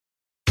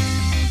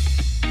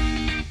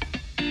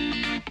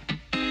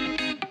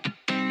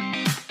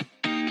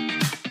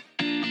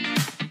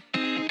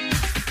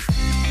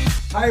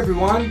Hi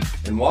everyone,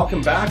 and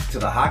welcome back to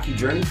the Hockey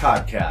Journey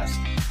Podcast,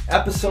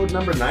 episode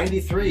number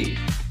 93,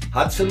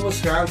 Hudson,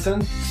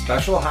 Wisconsin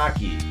Special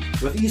Hockey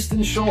with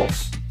Easton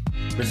Schultz,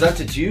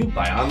 presented to you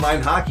by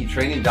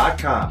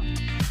onlinehockeytraining.com.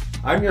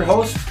 I'm your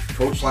host,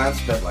 Coach Lance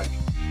Fitlick.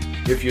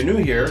 If you're new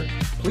here,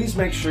 please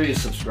make sure you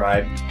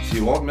subscribe so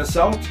you won't miss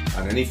out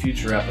on any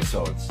future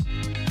episodes.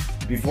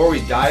 Before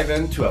we dive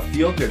into a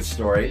feel-good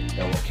story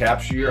that will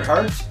capture your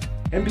heart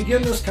and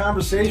begin this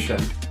conversation,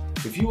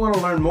 if you want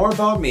to learn more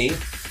about me,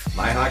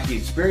 my hockey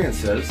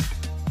experiences,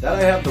 that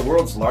I have the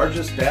world's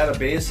largest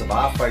database of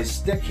off-ice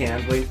stick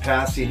handling,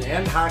 passing,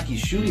 and hockey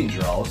shooting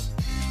drills,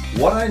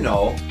 what I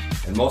know,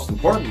 and most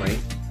importantly,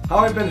 how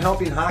I've been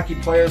helping hockey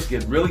players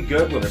get really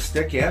good with a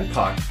stick and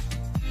puck,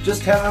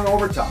 just head on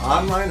over to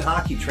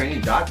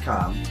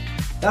onlinehockeytraining.com.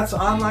 That's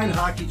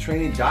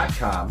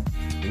onlinehockeytraining.com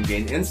and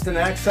gain instant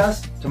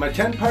access to my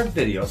 10-part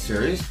video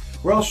series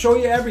where I'll show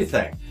you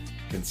everything.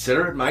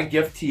 Consider it my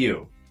gift to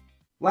you.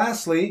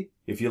 Lastly,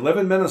 if you live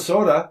in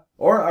Minnesota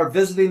or are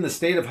visiting the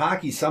state of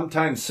hockey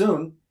sometime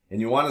soon and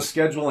you want to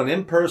schedule an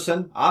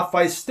in-person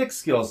off-ice stick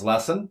skills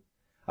lesson,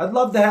 I'd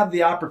love to have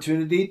the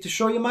opportunity to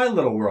show you my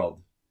little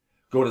world.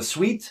 Go to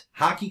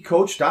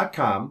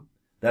sweethockeycoach.com,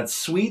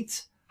 that's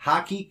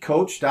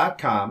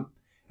sweethockeycoach.com,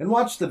 and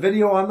watch the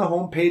video on the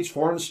homepage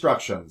for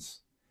instructions.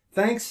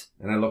 Thanks,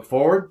 and I look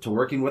forward to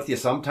working with you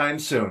sometime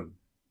soon.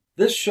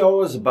 This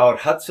show is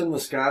about Hudson,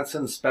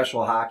 Wisconsin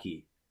Special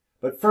Hockey.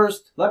 But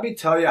first, let me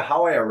tell you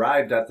how I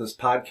arrived at this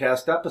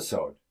podcast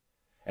episode.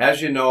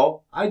 As you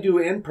know, I do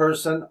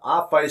in-person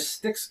off-ice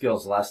stick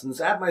skills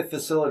lessons at my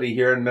facility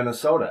here in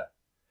Minnesota.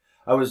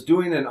 I was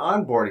doing an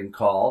onboarding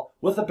call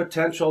with a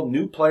potential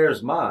new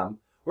player's mom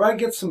where I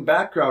get some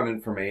background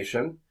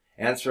information,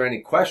 answer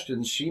any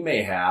questions she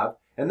may have,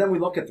 and then we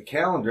look at the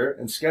calendar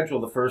and schedule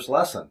the first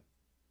lesson.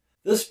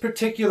 This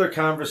particular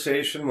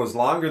conversation was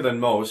longer than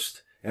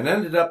most and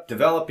ended up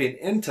developing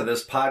into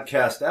this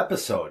podcast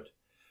episode.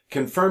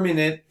 Confirming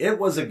it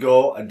was a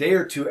go a day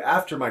or two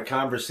after my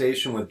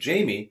conversation with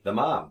Jamie, the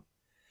mom.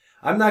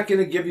 I'm not going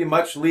to give you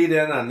much lead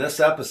in on this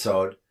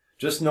episode.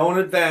 Just know in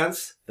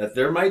advance that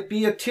there might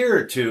be a tear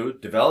or two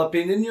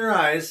developing in your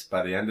eyes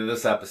by the end of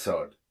this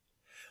episode.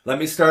 Let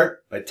me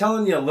start by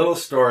telling you a little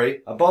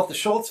story about the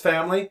Schultz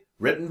family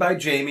written by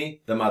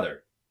Jamie, the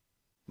mother.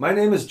 My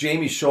name is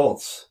Jamie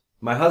Schultz.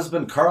 My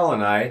husband Carl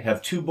and I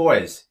have two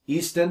boys,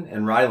 Easton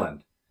and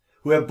Ryland,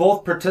 who have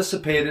both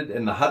participated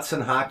in the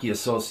Hudson Hockey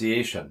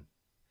Association.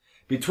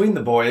 Between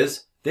the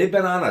boys, they've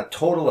been on a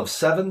total of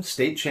 7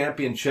 state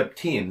championship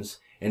teams,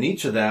 and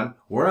each of them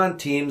were on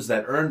teams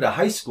that earned a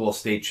high school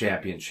state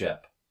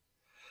championship.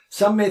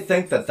 Some may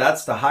think that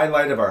that's the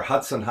highlight of our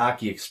Hudson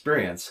hockey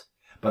experience,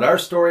 but our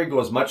story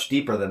goes much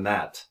deeper than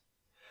that.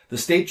 The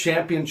state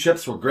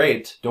championships were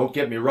great, don't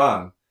get me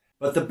wrong,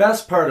 but the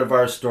best part of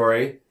our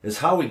story is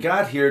how we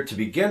got here to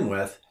begin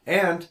with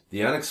and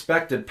the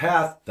unexpected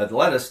path that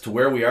led us to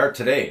where we are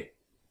today.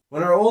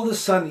 When our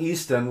oldest son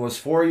Easton was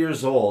 4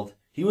 years old,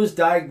 he was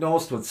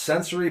diagnosed with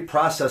sensory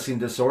processing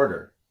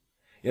disorder.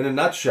 In a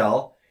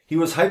nutshell, he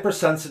was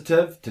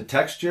hypersensitive to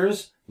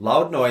textures,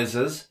 loud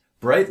noises,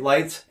 bright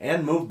lights,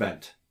 and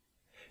movement.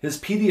 His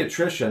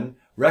pediatrician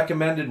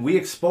recommended we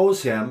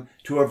expose him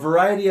to a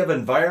variety of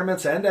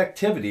environments and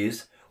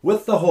activities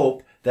with the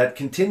hope that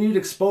continued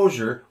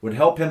exposure would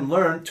help him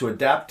learn to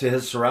adapt to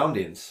his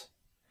surroundings.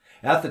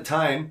 At the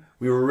time,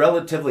 we were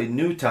relatively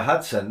new to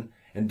Hudson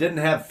and didn't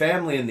have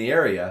family in the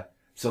area,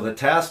 so the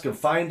task of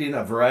finding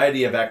a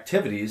variety of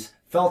activities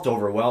felt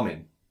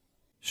overwhelming.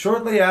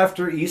 Shortly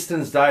after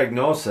Easton's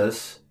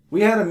diagnosis, we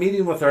had a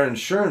meeting with our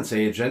insurance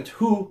agent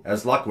who,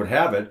 as luck would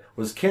have it,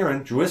 was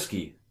Karen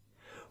Drewiske.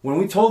 When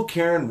we told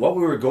Karen what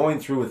we were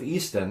going through with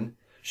Easton,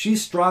 she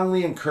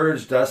strongly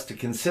encouraged us to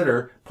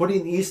consider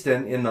putting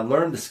Easton in the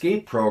Learn to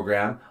Skate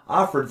program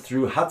offered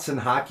through Hudson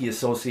Hockey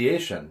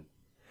Association.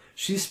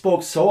 She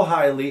spoke so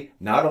highly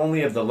not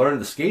only of the Learn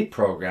to Skate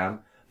program,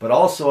 but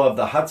also of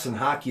the Hudson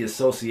Hockey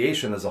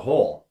Association as a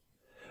whole.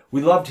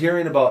 We loved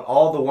hearing about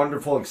all the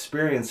wonderful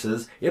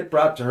experiences it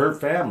brought to her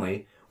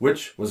family,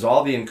 which was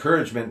all the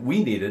encouragement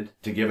we needed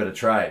to give it a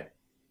try.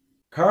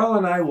 Carl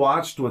and I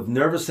watched with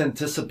nervous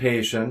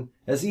anticipation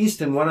as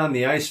Easton went on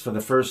the ice for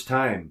the first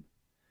time.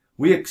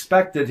 We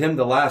expected him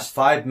to last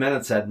 5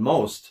 minutes at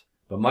most,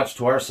 but much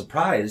to our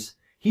surprise,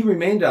 he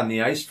remained on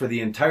the ice for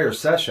the entire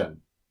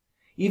session.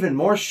 Even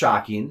more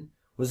shocking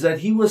was that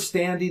he was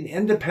standing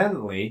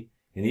independently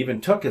and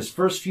even took his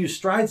first few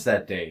strides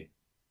that day.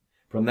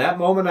 From that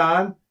moment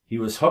on, he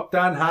was hooked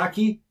on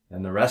hockey,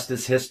 and the rest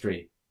is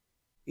history.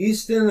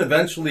 Easton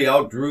eventually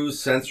outgrew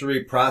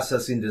sensory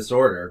processing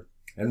disorder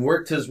and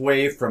worked his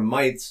way from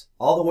mites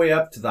all the way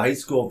up to the high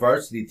school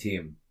varsity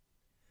team.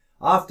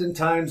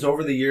 Oftentimes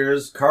over the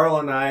years, Carl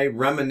and I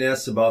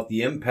reminisce about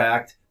the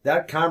impact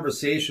that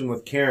conversation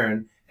with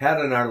Karen had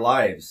on our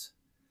lives.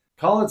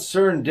 Call it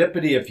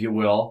serendipity if you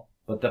will,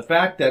 but the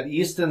fact that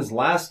Easton's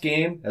last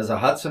game as a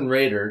Hudson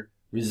Raider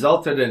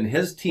resulted in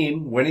his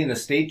team winning a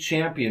state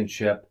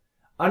championship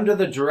under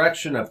the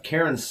direction of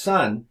Karen's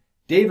son,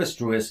 Davis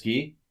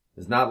Drewiske,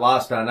 is not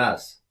lost on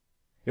us.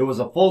 It was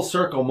a full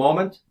circle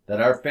moment that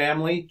our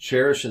family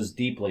cherishes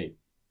deeply.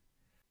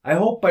 I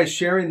hope by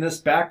sharing this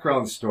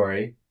background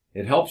story,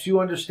 it helps you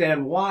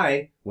understand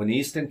why, when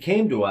Easton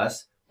came to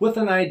us with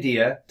an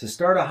idea to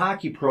start a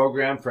hockey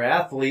program for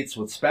athletes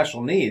with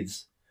special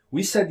needs,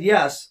 we said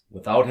yes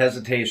without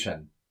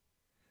hesitation.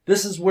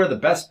 This is where the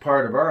best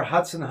part of our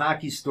Hudson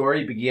hockey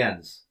story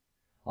begins.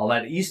 I'll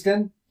let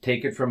Easton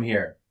take it from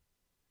here.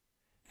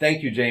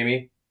 Thank you,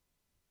 Jamie.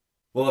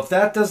 Well, if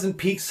that doesn't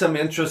pique some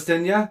interest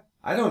in you,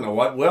 I don't know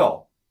what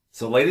will.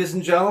 So, ladies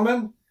and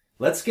gentlemen,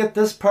 let's get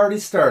this party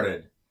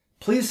started.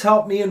 Please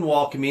help me in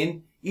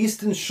welcoming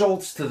Easton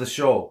Schultz to the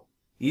show.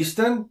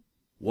 Easton,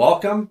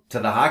 welcome to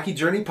the Hockey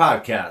Journey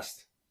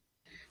Podcast.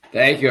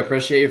 Thank you. I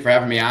appreciate you for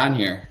having me on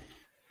here.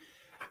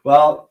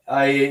 Well,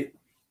 I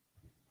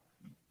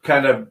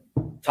kind of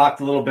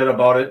talked a little bit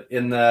about it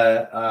in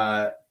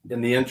the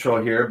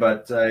intro here,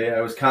 but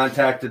I was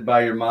contacted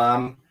by your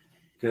mom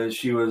because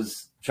she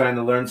was trying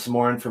to learn some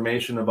more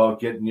information about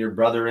getting your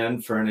brother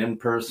in for an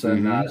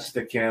in-person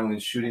stick handling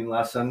shooting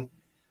lesson.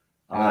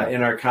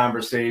 In our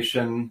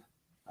conversation,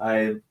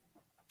 I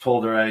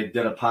told her I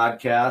did a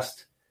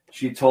podcast.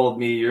 She told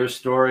me your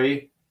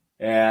story,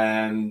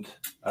 and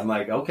I'm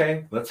like,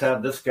 okay, let's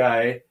have this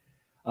guy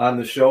on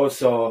the show.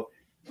 So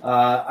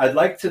I'd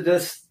like to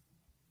just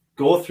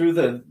go through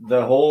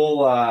the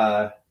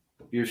whole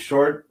your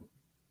short.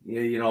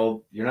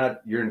 You're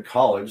in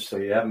college, so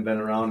you haven't been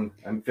around.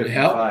 I'm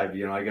 55.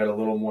 Yep. I got a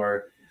little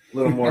more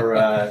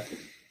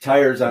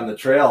tires on the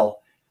trail.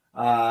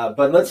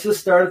 But let's just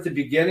start at the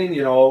beginning.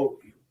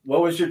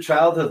 What was your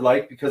childhood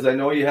like? Because I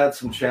know you had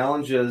some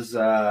challenges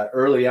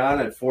early on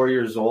at 4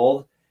 years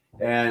old,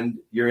 and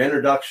your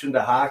introduction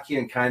to hockey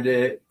and kind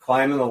of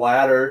climbing the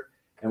ladder,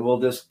 and we'll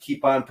just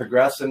keep on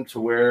progressing to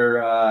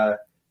where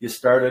you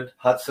started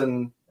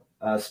Hudson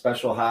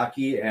Special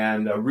Hockey,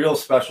 and a real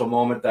special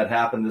moment that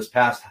happened this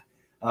past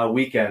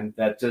weekend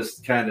that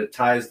just kind of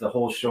ties the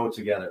whole show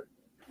together.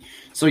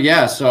 So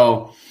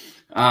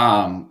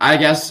I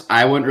guess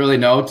I wouldn't really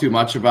know too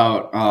much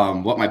about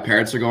what my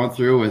parents are going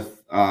through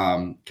with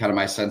kind of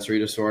my sensory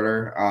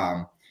disorder.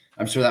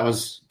 I'm sure that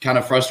was kind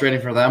of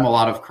frustrating for them, a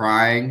lot of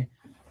crying,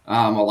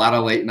 a lot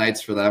of late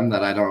nights for them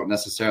that I don't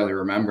necessarily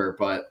remember.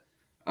 But,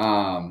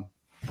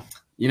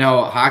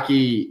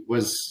 hockey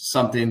was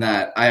something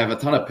that I have a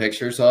ton of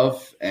pictures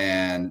of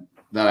and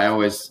that I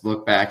always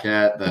look back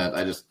at that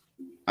I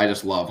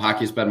just love.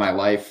 Hockey's been my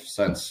life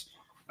since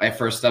I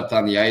first stepped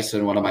on the ice,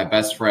 and one of my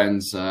best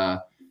friends,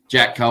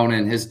 Jack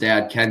Conan, his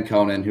dad, Ken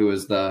Conan, who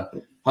is the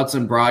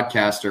Hudson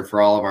broadcaster for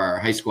all of our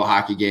high school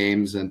hockey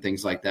games and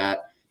things like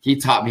that. He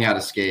taught me how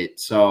to skate.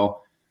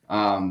 So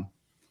I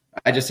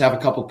just have a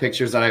couple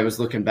pictures that I was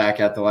looking back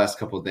at the last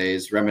couple of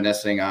days,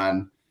 reminiscing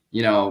on,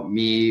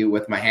 me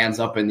with my hands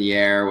up in the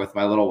air with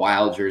my little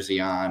Wild jersey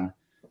on,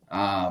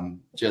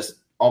 just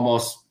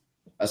almost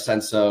a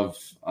sense of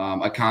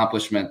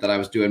accomplishment that I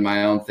was doing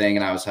my own thing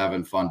and I was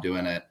having fun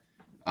doing it.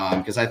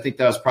 Because I think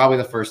that was probably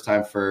the first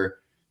time for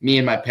me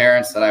and my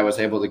parents that I was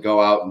able to go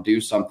out and do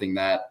something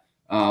that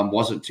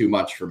wasn't too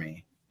much for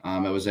me.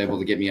 It was able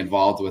to get me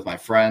involved with my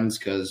friends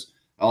because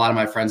a lot of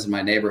my friends in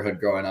my neighborhood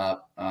growing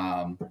up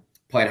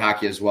played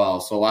hockey as well.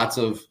 So lots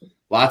of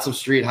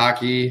street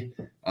hockey,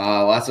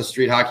 lots of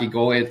street hockey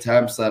goalie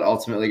attempts that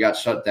ultimately got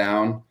shut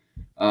down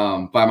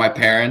by my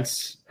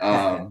parents.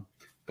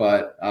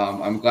 But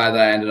I'm glad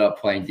that I ended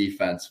up playing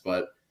defense.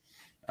 But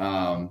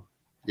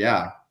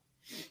yeah.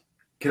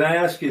 Can I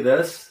ask you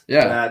this?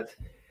 Yeah.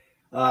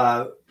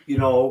 That,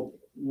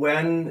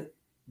 when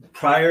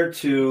prior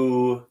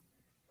to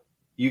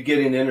you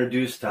getting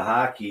introduced to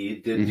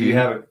hockey,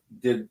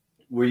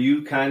 were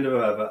you kind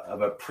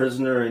of a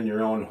prisoner in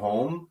your own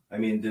home? I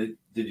mean,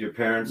 did your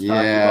parents talk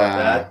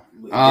about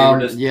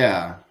that?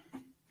 Yeah.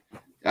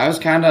 I was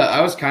kind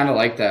of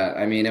like that.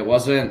 I mean, I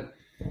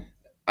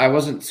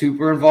wasn't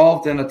super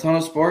involved in a ton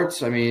of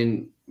sports. I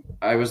mean,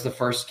 I was the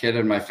first kid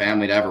in my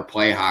family to ever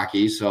play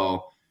hockey.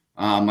 So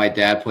my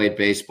dad played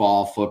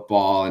baseball,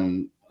 football,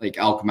 and like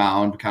Elk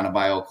Mound, kind of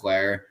by Eau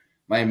Claire.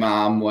 My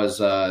mom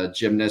was a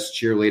gymnast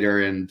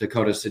cheerleader in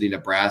Dakota City,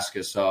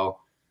 Nebraska. So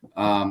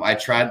I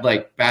tried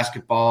like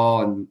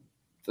basketball and,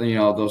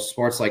 those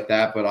sports like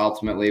that, but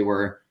ultimately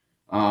were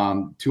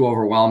too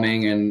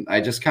overwhelming. And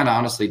I just kind of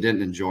honestly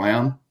didn't enjoy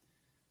them.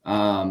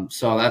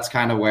 So that's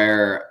kind of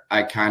where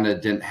I kind of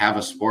didn't have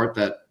a sport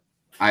that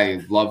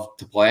I love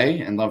to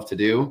play and love to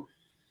do.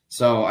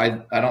 So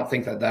I don't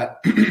think that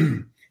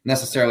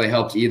necessarily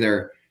helped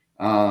either.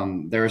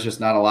 There was just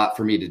not a lot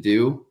for me to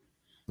do.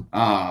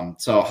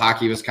 So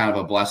hockey was kind of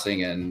a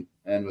blessing and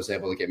was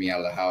able to get me out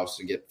of the house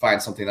and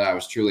find something that I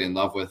was truly in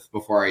love with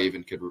before I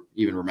could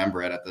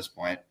remember it at this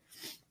point.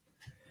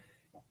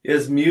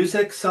 Is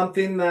music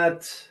something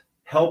that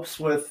helps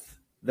with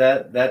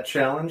that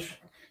challenge?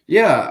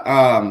 Yeah,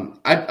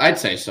 I'd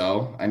say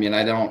so. I mean,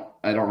 I don't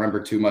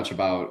remember too much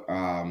about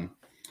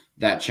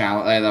that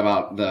challenge,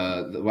 about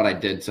what I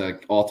did to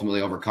ultimately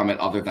overcome it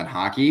other than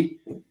hockey.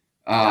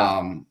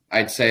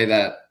 I'd say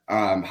that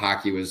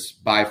hockey was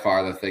by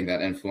far the thing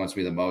that influenced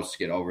me the most to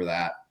get over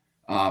that.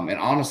 And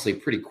honestly,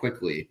 pretty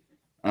quickly.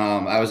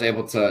 I was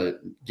able to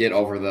get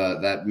over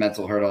that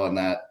mental hurdle and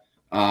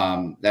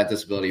that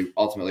disability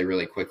ultimately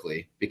really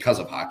quickly because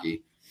of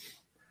hockey.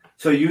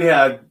 So you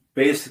had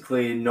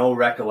basically no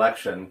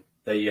recollection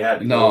that you had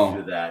to go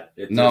through that.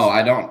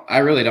 I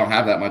really don't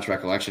have that much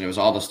recollection. It was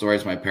all the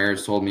stories my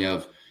parents told me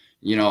of,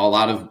 a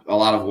lot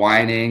of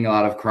whining, a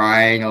lot of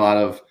crying, a lot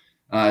of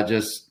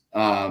just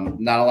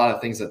not a lot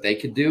of things that they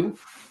could do.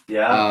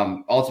 Yeah.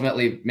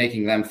 Ultimately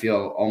making them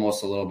feel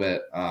almost a little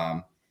bit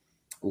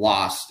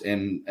lost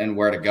in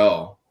where to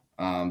go.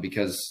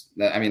 Because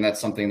that's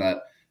something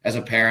that as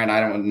a parent,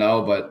 I don't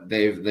know, but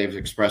they've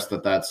expressed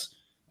that that's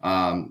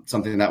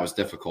something that was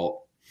difficult.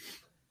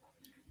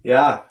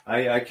 Yeah,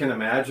 I can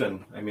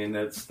imagine. I mean,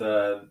 it's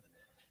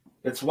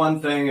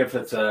one thing if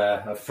it's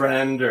a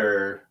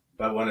friend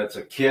but when it's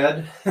a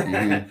kid,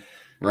 mm-hmm.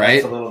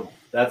 Right?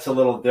 That's a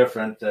little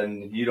different,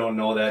 and you don't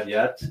know that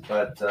yet.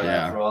 But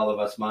for all of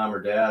us mom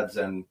or dads,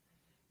 and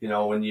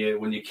when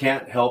you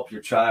can't help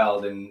your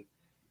child, and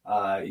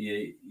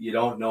you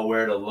don't know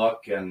where to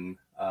look, and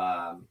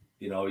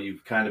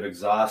you've kind of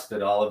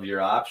exhausted all of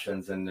your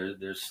options, and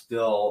there's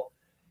still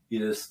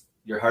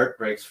your heart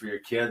breaks for your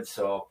kids.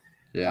 So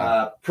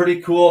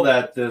pretty cool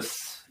that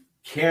this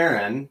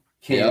Karen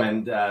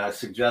came and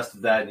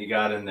suggested that, and you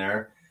got in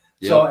there.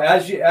 Yep. So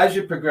as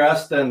you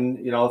progressed,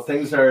 and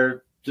things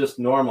are just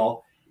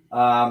normal,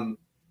 how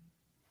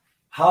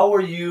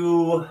are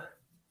you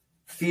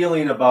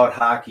feeling about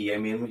hockey? I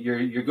mean,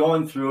 you're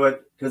going through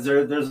it because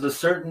there's a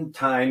certain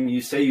time you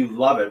say you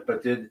love it,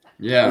 but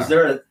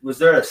was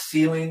there a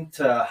ceiling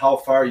to how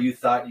far you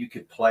thought you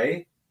could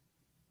play?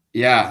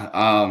 Yeah,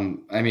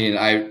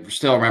 I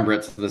still remember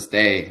it to this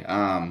day.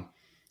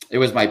 It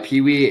was my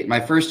Pee-wee. My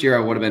first year, I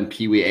would have been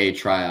Pee-wee A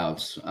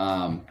tryouts.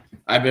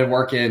 I've been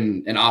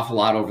working an awful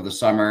lot over the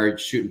summer,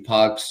 shooting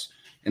pucks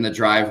in the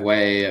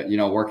driveway,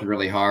 working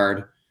really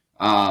hard.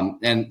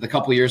 And the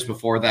couple of years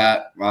before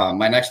that,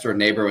 my next door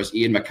neighbor was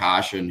Ian Witt,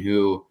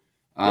 who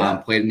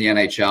played in the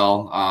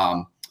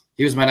NHL.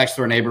 He was my next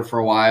door neighbor for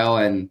a while,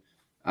 and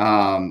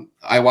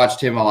I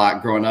watched him a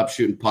lot growing up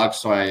shooting pucks.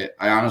 So I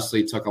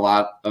honestly took a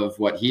lot of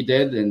what he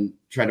did and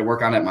tried to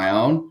work on it my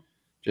own,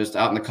 just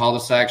out in the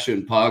cul-de-sac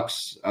shooting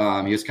pucks.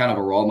 He was kind of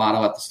a role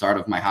model at the start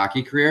of my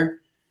hockey career.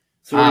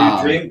 So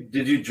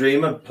did you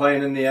dream of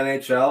playing in the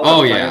NHL?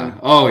 Oh yeah.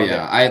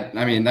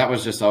 That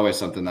was just always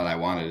something that I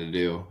wanted to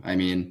do.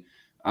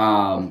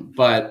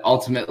 But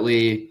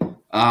ultimately,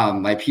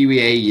 my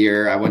Pee-wee A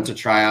year, I went to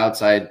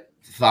tryouts. I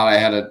thought I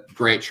had a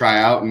great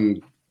tryout,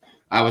 and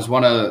I was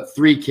one of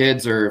 3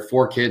 kids or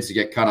 4 kids to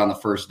get cut on the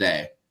first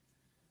day.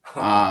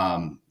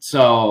 That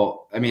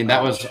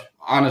was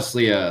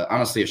honestly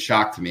a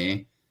shock to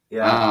me.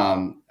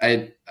 Yeah.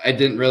 I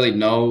didn't really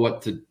know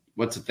what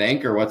to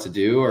think or what to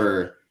do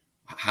or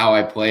how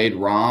I played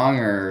wrong,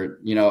 or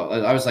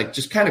I was like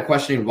just kind of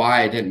questioning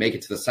why I didn't make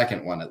it to the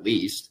second one at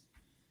least.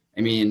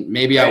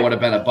 Maybe I would have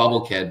been a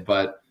bubble kid,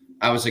 but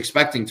I was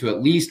expecting to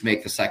at least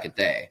make the second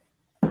day.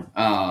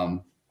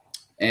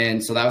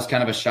 And so that was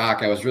kind of a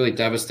shock. I was really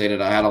devastated.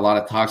 I had a lot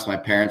of talks with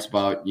my parents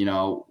about,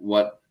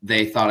 what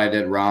they thought I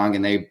did wrong,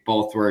 and they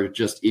both were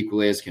just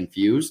equally as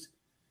confused.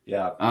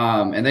 Yeah.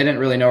 And they didn't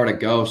really know where to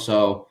go.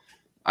 So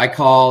I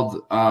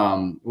called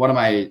one of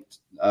my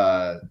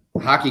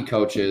hockey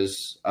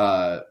coaches,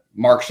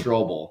 Mark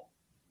Strobel.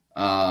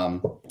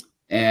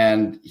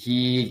 And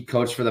he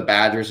coached for the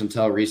Badgers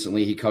until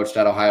recently. He coached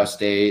at Ohio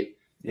State.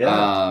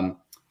 Yeah.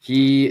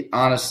 He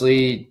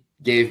honestly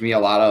gave me a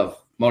lot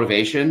of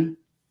motivation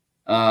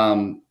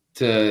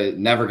to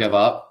never give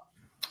up,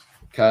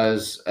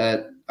 because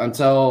at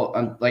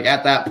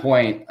that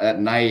point at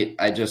night,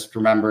 I just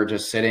remember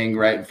just sitting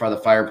right in front of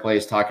the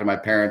fireplace talking to my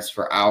parents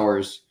for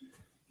hours,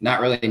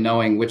 not really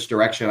knowing which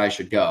direction I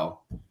should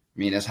go.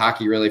 Is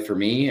hockey really for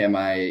me? Am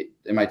I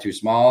too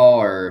small,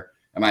 or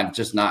am I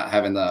just not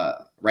having the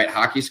right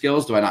hockey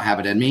skills? Do I not have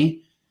it in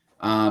me?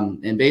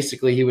 And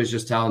basically he was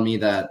just telling me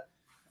that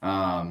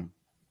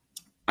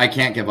I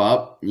can't give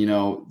up. You're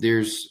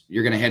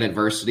going to hit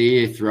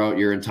adversity throughout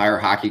your entire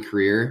hockey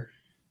career.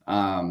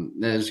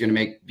 There's going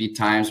to be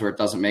times where it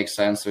doesn't make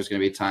sense. There's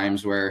going to be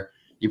times where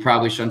you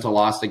probably shouldn't have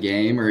lost a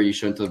game, or you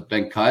shouldn't have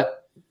been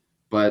cut.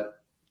 But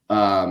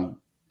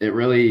it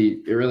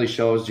really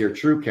shows your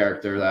true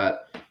character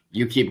that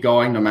you keep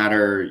going no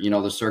matter,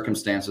 the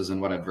circumstances and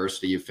what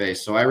adversity you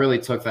face. So I really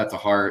took that to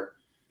heart.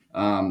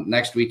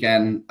 Next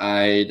weekend,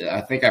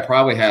 I think I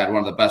probably had one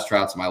of the best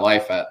tryouts of my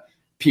life at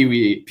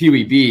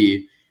Pee-wee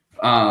B.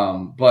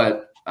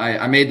 But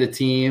I made the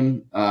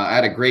team. I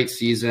had a great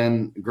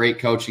season, great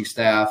coaching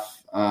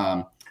staff,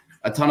 a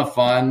ton of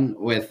fun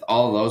with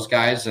all of those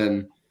guys.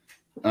 And,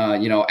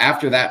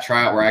 after that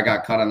tryout where I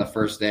got cut on the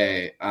first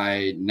day,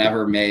 I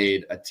never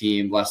made a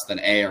team less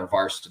than A or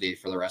varsity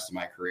for the rest of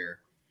my career.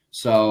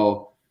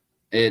 So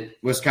it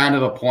was kind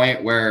of a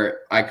point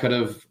where I could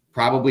have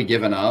probably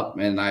given up,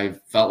 and I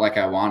felt like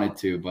I wanted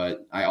to,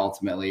 but I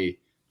ultimately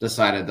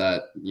decided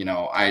that,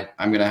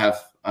 I'm going to have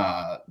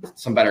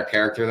some better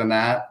character than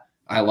that.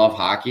 I love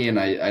hockey, and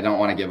I don't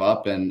want to give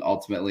up, and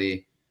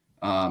ultimately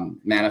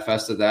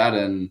manifested that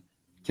and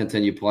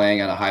continue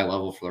playing at a high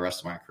level for the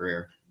rest of my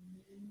career.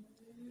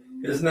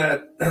 Isn't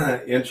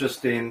that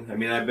interesting? I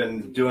mean, I've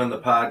been doing the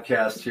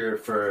podcast here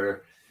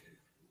for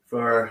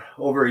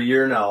over a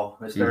year now.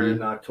 I started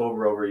in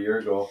October over a year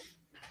ago.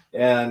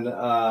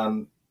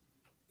 And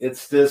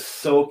it's just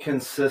so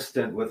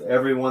consistent with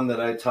everyone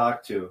that I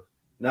talk to.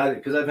 Not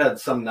because I've had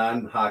some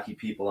non-hockey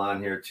people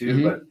on here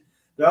too, but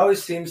there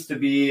always seems to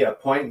be a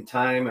point in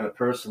time in a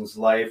person's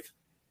life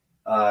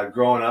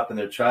growing up in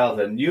their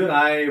childhood. And you and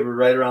I were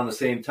right around the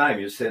same time.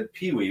 You said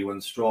Pee-wee when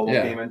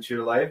Strobel came into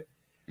your life.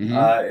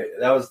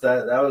 That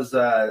was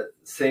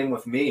same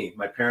with me.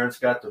 My parents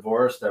got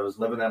divorced. I was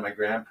living at my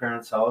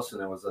grandparents' house,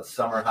 and it was a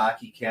summer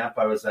hockey camp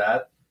I was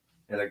at.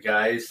 And a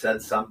guy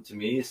said something to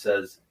me. He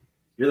says,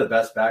 "You're the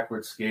best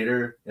backward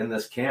skater in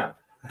this camp."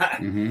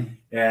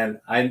 And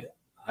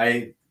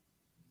I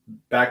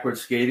backward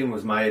skating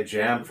was my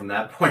jam from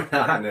that point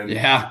on. And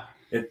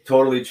it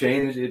totally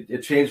changed.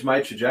 It changed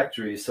my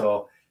trajectory.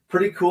 So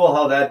pretty cool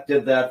how that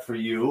did that for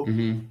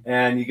you.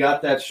 And you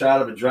got that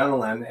shot of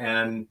adrenaline.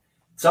 And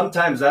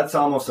sometimes that's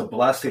almost a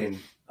blessing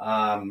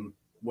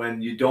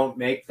when you don't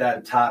make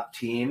that top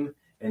team,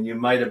 and you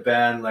might have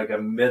been like a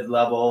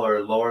mid-level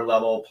or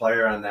lower-level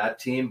player on that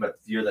team, but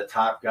you're the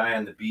top guy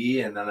on the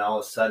B, and then all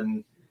of a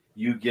sudden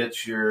you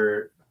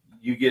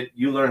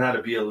learn how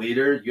to be a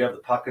leader. You have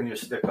the puck in your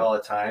stick all the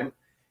time,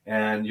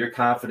 and your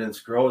confidence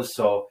grows.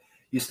 So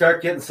you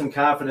start getting some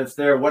confidence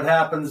there. What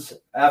happens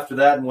after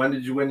that, and when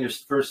did you win your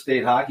first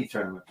state hockey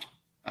tournament?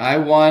 I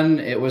won.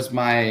 It was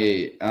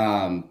my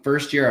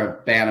first year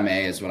of Bantam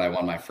A is when I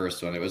won my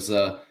first one. It was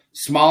the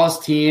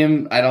smallest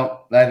team. I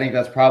think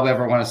that's probably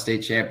ever won a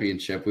state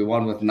championship. We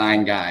won with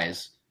 9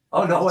 guys.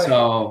 Oh, no way.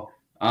 So,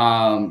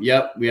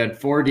 we had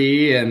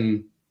 4D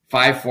and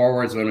 5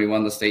 forwards when we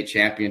won the state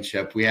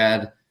championship. We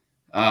had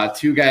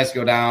 2 guys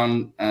go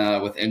down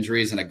with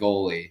injuries and a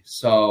goalie.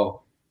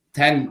 So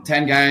 10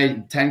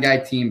 guy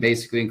team,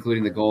 basically,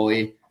 including the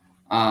goalie.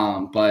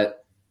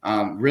 But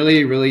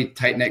really, really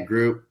tight-knit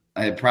group.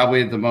 I had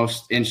probably the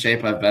most in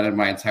shape I've been in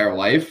my entire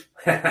life.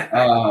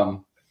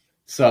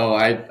 So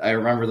I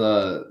remember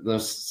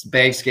those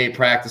bag skate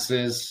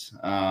practices.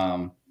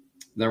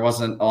 There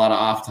wasn't a lot of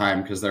off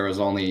time because there was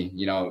only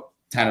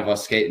 10 of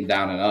us skating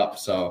down and up.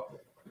 So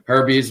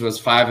Herbie's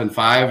was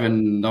 5-5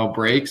 and no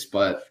breaks.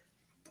 But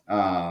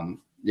that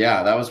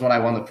was when I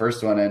won the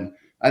first one. And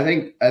I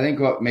think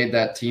what made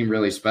that team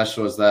really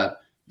special is that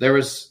there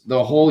was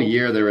the whole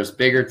year there was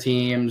bigger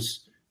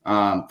teams,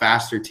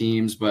 faster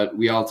teams, but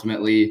we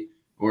ultimately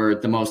were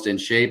the most in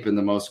shape and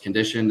the most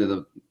conditioned to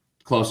the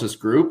closest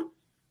group.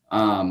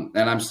 And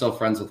I'm still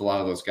friends with a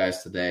lot of those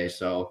guys today.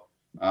 So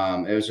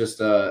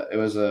it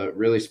was a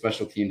really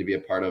special team to be a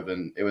part of.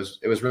 And it was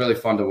really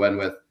fun to win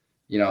with,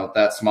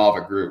 that small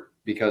of a group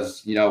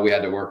because, we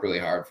had to work really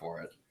hard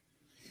for it.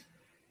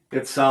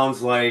 It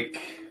sounds like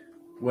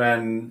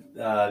when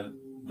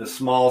the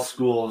small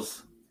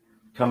schools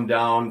come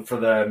down for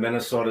the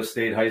Minnesota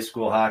State High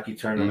School Hockey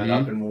Tournament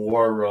up in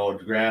War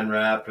Road, Grand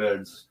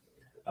Rapids,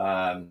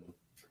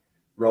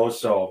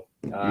 Rosso,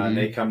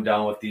 they come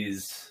down with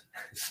these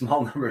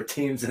small number of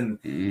teams, and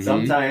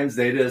sometimes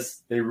they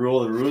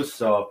rule the roost.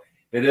 So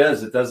it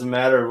doesn't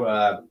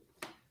matter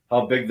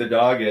how big the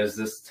dog is,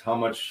 just how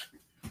much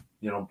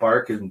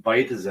bark and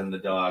bite is in the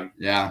dog.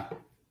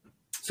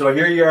 So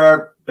here you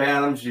are,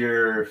 Bantams,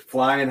 you're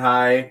flying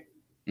high,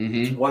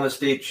 won a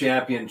state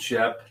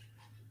championship.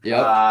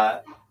 Where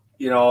are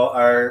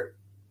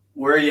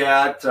you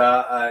at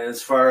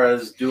as far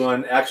as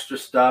doing extra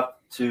stuff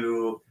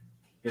to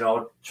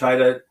try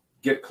to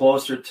get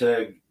closer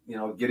to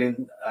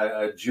getting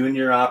a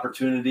junior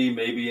opportunity,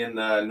 maybe in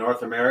the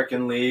North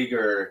American League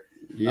or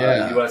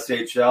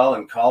USHL,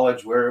 and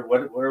college? Where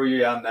were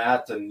you on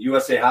that, and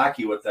USA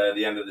Hockey with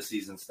the end of the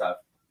season stuff?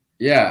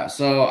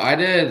 So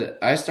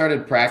I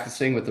started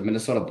practicing with the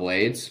Minnesota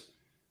Blades.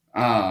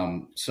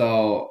 I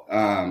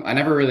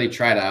never really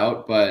tried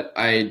out, but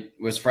I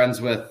was friends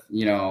with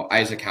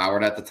Isaac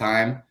Howard at the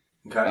time.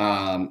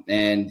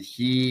 And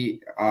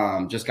he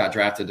just got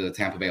drafted to the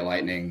Tampa Bay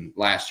Lightning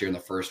last year in the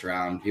first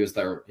round. He was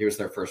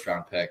their first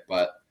round pick,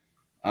 but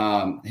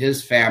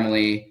his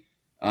family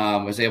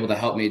was able to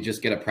help me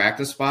just get a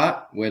practice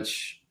spot,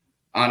 which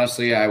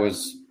honestly I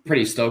was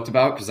pretty stoked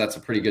about because that's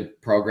a pretty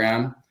good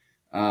program.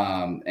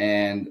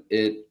 And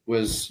it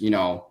was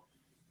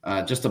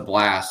just a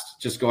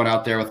blast, just going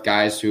out there with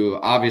guys who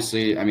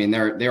obviously,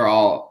 they're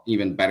all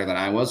even better than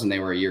I was, and they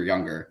were a year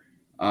younger.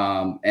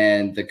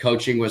 And the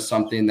coaching was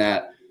something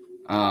that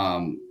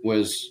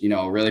was,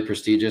 really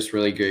prestigious,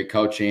 really great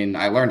coaching.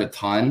 I learned a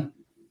ton,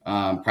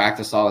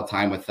 practiced all the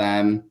time with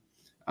them.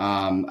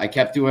 I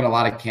kept doing a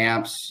lot of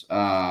camps,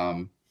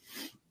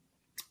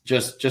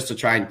 just to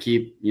try and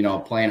keep,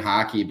 playing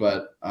hockey,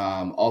 but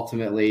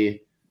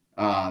ultimately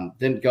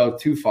didn't go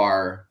too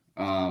far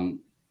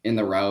in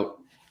the route,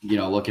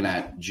 looking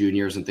at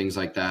juniors and things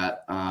like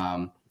that.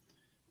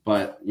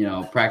 But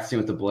practicing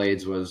with the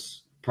Blades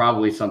was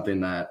probably something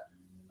that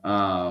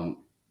it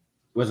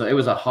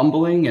was a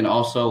humbling and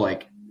also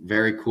like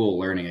very cool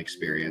learning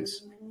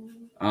experience.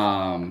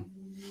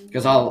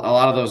 because a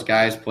lot of those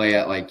guys play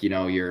at like,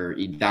 your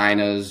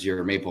Edinas,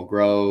 your Maple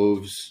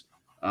Groves,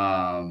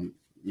 Wayzata,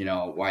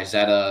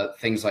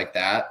 things like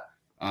that.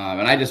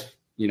 And I just,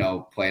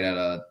 played at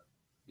a,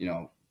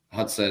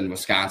 Hudson,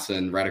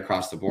 Wisconsin, right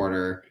across the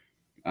border,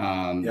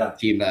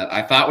 team that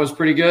I thought was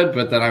pretty good.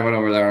 But then I went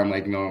over there. I'm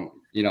like, no,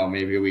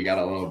 maybe we got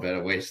a little bit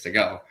of ways to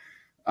go.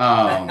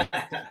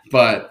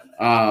 But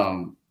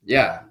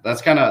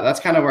that's kind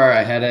of where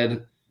I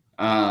headed.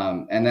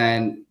 And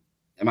then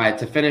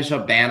to finish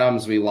up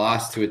Bantams, we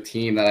lost to a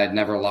team that I'd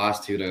never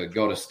lost to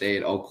go to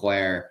state, Eau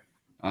Claire.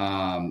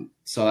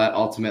 So that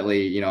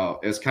ultimately,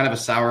 it was kind of a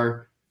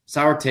sour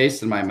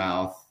taste in my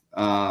mouth.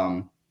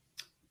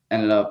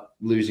 Ended up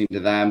losing to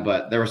them,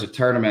 but there was a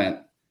tournament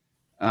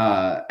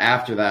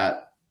after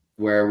that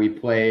where we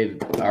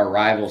played our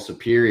rival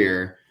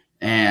Superior,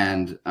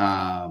 and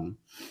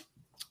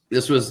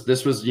this was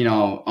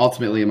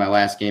ultimately my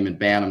last game in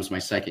Bantams, my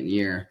second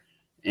year,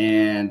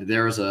 and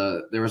there was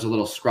a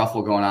little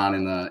scruffle going on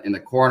in the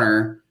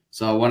corner.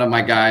 So one of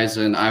my guys,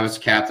 and I was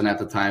captain at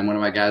the time, one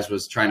of my guys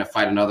was trying to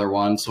fight another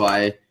one. So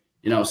I,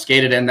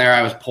 skated in there.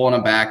 I was pulling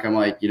him back. I'm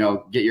like,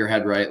 get your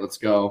head right. Let's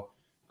go.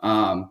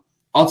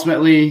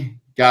 Ultimately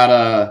got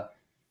a,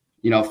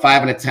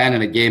 5 and a 10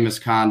 in a game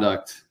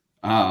misconduct.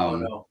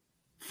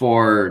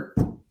 For,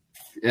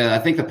 I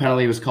think the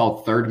penalty was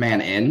called third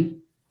man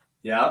in.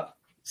 Yeah.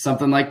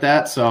 Something like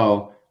that.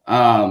 So,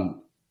 I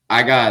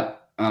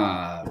got,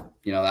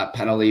 that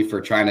penalty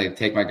for trying to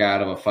take my guy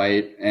out of a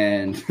fight,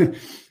 and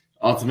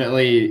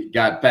ultimately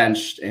got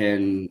benched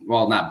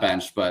not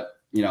benched, but,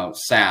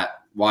 sat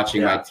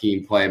watching my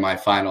team play my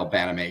final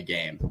Bantam A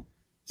game.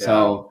 Yeah.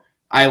 So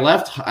I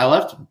left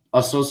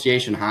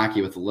association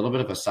hockey with a little bit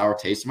of a sour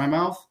taste in my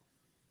mouth.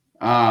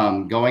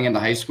 Going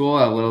into high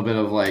school, a little bit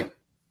of like,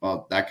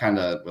 well, that kind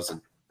of was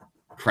a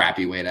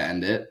crappy way to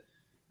end it.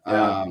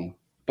 Yeah.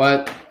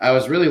 But I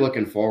was really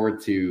looking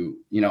forward to,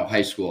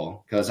 high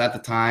school, because at the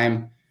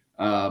time,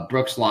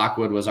 Brooks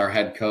Lockwood was our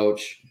head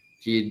coach.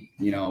 He,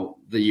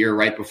 the year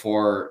right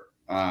before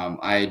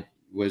I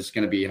was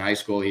going to be in high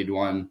school, he'd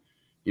won,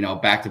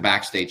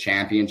 back-to-back state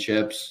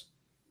championships.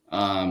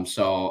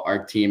 So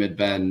our team had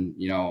been,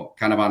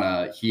 kind of on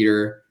a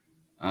heater,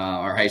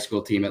 our high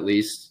school team at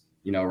least,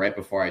 right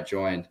before I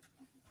joined.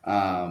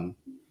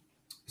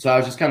 So I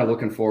was just kind of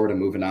looking forward to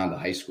moving on to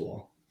high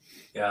school.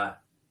 Yeah.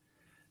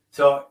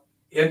 So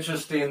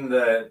interesting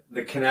the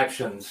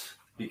connections,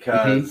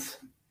 because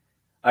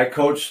I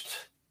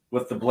coached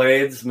with the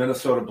Blades,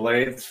 Minnesota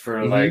Blades,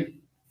 for like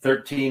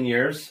 13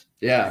 years.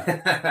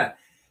 Yeah.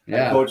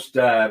 I coached,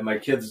 my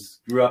kids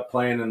grew up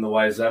playing in the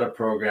Wayzata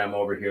program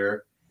over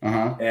here.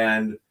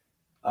 And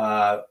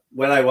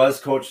when I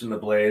was coaching the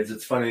Blades,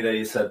 it's funny that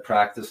you said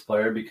practice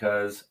player,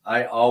 because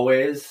I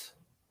always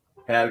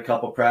had a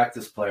couple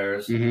practice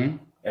players.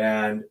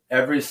 And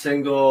every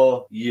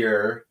single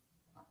year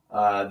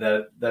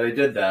that I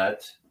did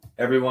that,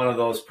 every one of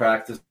those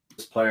practice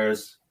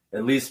players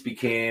at least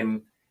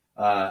became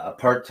a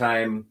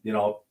part-time,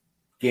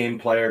 game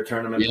player,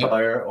 tournament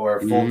player, or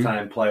a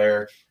full-time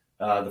player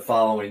the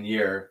following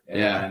year.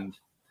 And,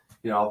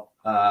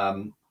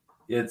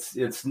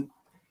 it's a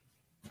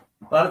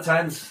lot of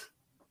times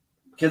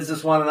kids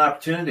just want an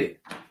opportunity,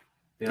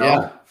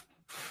 and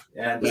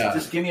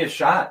just give me a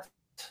shot.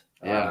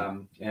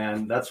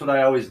 And that's what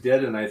I always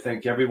did. And I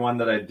think everyone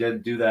that I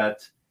did do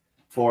that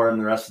for,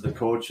 and the rest of the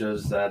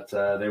coaches, that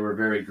they were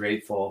very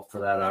grateful for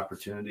that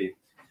opportunity.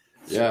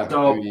 Yeah.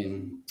 So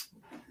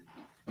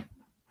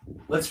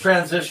let's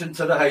transition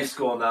to the high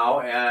school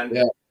now. And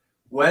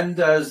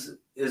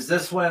is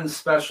this when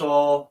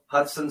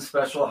Hudson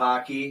special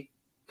hockey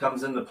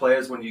comes into play,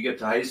 is when you get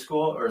to high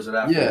school, or is it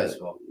after high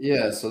school?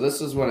 Yeah. So this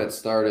is when it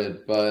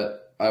started,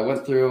 but I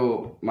went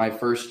through my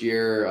first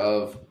year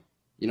of,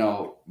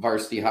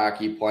 varsity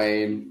hockey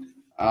playing.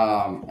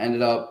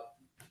 Ended up,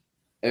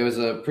 it was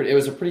a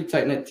pretty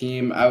tight knit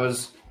team. I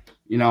was,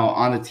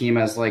 on the team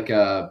as like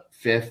a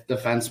fifth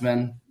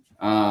defenseman.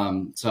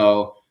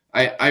 So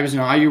I was,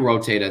 how you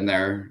rotate in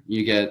there,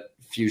 you get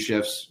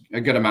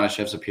a good amount of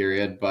shifts a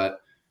period, but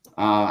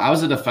I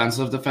was a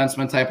defensive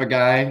defenseman type of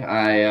guy.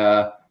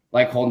 I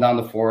like holding down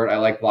the fort. I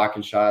like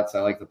blocking shots. I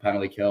like the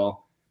penalty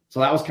kill. So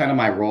that was kind of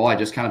my role. I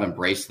just kind of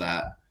embraced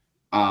that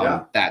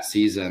that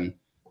season.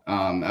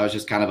 I was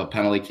just kind of a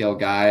penalty kill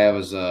guy. I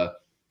was a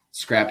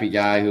scrappy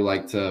guy who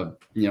liked to,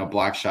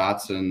 block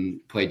shots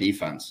and play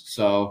defense.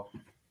 So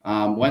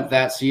went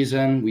that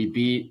season.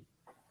 We'd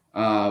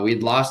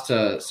lost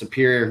to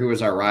Superior, who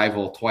was our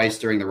rival, twice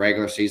during the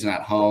regular season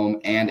at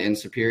home and in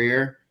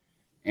Superior.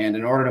 And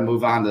in order to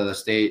move on to the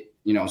state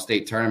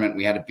tournament,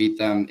 we had to beat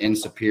them in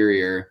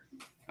Superior.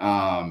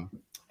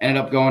 Ended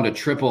up going to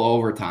triple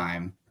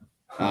overtime,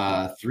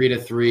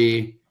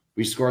 3-3.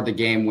 We scored the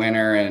game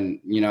winner. And,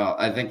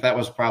 I think that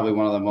was probably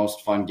one of the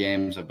most fun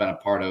games I've been a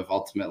part of.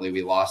 Ultimately,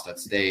 we lost at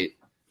state.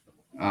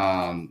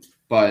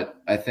 But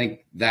I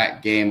think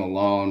that game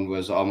alone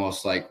was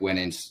almost like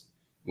winning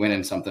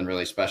something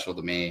really special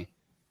to me.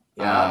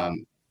 Yeah.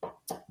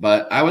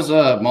 But I was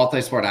a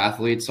multi-sport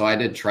athlete, so I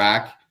did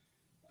track.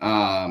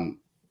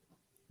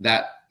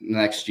 That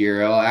next year.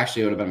 Well,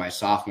 actually, it would have been my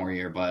sophomore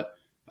year, but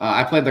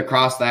I played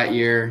lacrosse that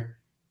year,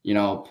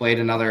 played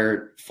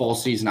another full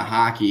season of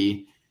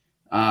hockey,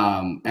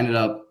 ended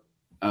up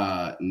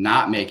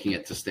not making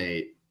it to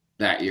state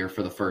that year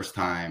for the first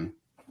time,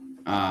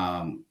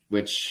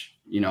 which,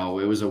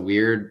 it was a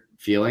weird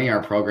feeling.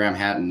 Our program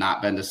had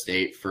not been to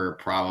state for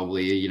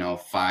probably,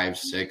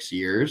 5-6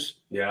 years.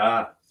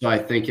 Yeah. So I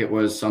think it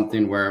was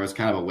something where it was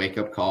kind of a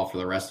wake-up call for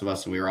the rest of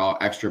us, and we were all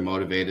extra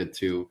motivated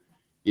to,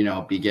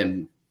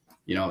 begin,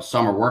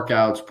 summer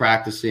workouts,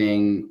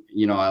 practicing,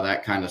 all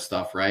that kind of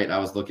stuff, right? I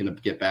was looking to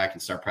get back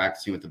and start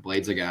practicing with the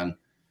blades again.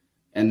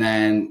 And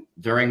then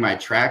during my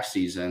track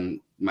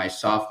season, my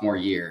sophomore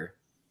year,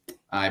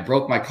 I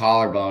broke my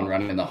collarbone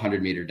running the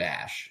 100-meter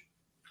dash.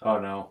 Oh,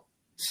 no.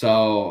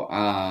 So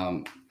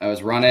I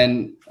was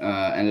running,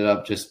 ended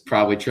up just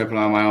probably tripping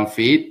on my own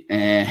feet,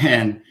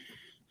 and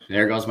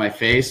there goes my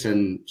face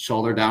and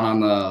shoulder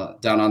down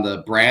on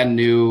the brand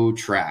new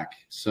track.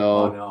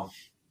 So,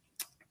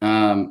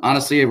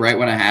 honestly, right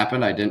when it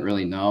happened, I didn't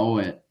really know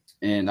it,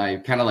 and I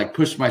kind of like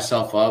pushed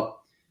myself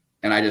up,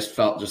 and I just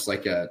felt just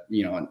like an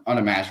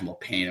unimaginable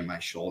pain in my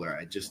shoulder.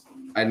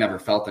 I never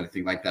felt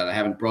anything like that. I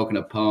haven't broken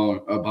a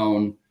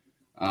bone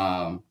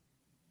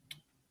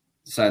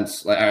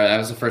since that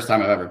was the first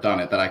time I've ever done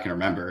it that I can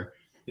remember.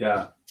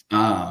 Yeah.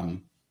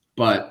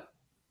 But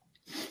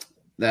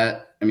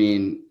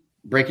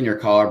breaking your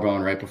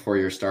collarbone right before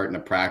you're starting to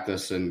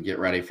practice and get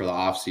ready for the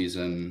off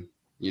season,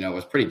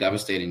 was pretty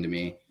devastating to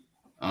me.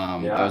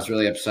 I was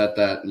really upset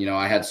that,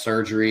 I had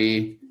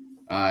surgery.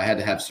 I had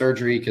to have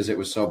surgery because it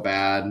was so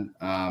bad.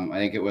 I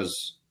think it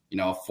was, a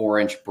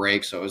 4-inch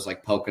break. So it was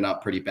like poking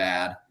up pretty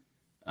bad.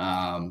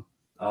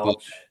 But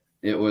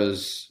it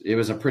was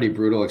a pretty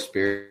brutal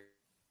experience.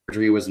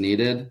 Surgery was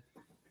needed.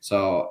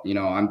 So,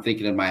 I'm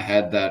thinking in my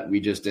head that we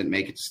just didn't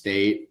make it to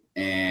state,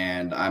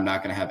 and I'm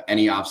not going to have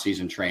any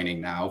off-season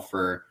training now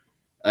for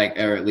or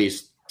at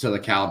least to the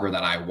caliber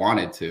that I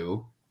wanted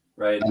to,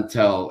 right,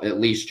 until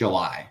at least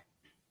July,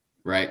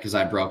 right? Because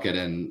I broke it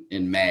in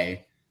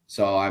May.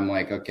 So I'm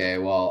like, okay,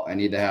 well, I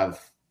need to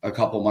have a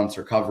couple months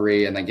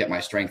recovery and then get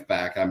my strength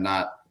back. I'm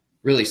not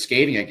really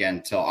skating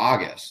again till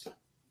August,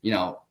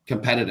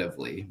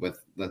 competitively with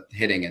the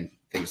hitting and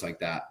things like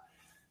that.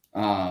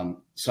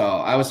 So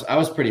I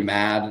was pretty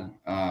mad,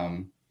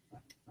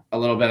 a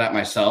little bit at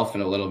myself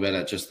and a little bit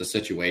at just the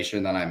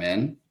situation that I'm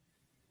in.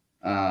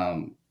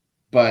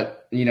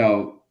 But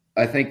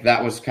I think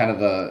that was kind of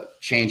the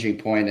changing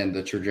point in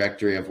the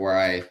trajectory of where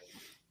I,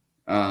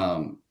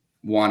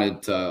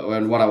 wanted to,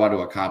 and what I wanted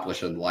to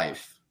accomplish in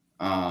life.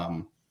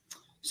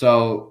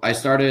 So I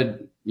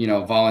started,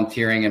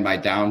 volunteering in my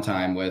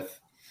downtime with,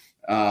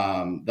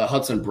 the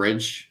Hudson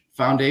Bridge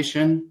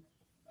Foundation.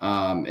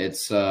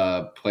 It's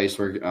a place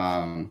where,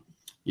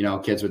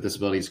 kids with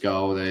disabilities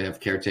go. They have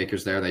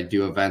caretakers there. They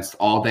do events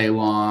all day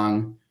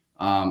long.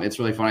 It's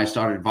really fun. I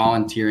started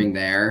volunteering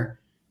there,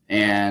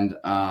 and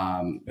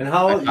how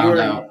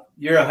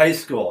you're a high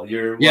school.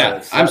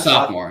 I'm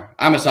sophomore.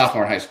 I'm a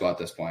sophomore in high school at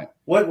this point.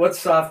 What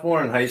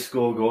sophomore in high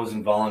school goes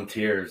and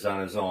volunteers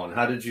on his own?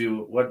 How did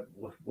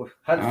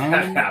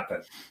that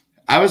happen?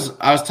 I was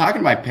talking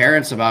to my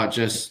parents about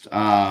just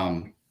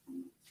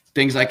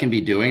things I can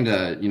be doing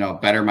to,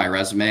 better my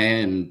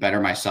resume and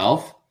better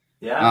myself.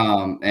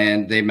 Yeah.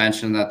 And they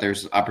mentioned that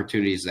there's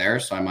opportunities there.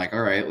 So I'm like,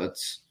 all right,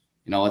 let's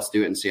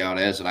do it and see how it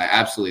is. And I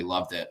absolutely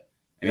loved it.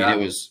 I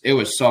mean, it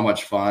was so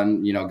much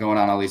fun, going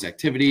on all these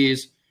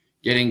activities,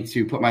 getting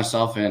to put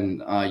myself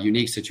in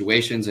unique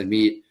situations and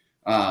meet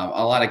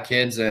a lot of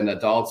kids and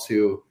adults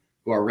who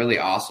are really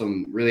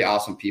awesome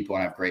people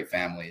and have great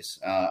families.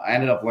 I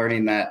ended up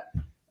learning that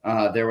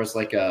there was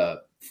like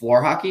a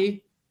floor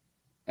hockey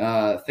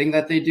thing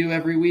that they do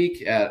every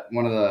week at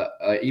one of the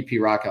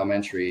EP Rock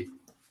Elementary.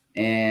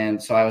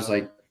 And so I was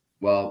like,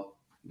 well,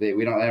 they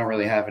don't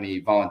really have any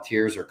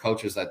volunteers or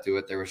coaches that do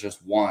it. There was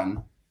just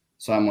one.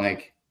 So I'm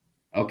like,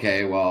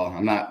 okay, well,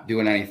 I'm not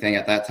doing anything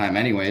at that time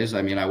anyways.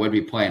 I mean, I would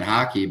be playing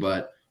hockey,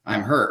 but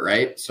I'm hurt,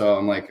 right? So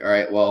I'm like, all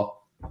right,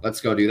 well,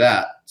 let's go do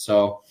that.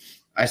 So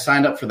I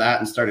signed up for that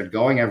and started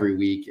going every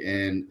week.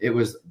 And it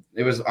was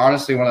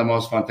honestly one of the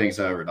most fun things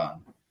I've ever done.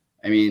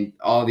 I mean,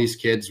 all these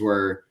kids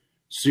were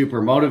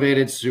super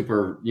motivated,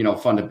 super,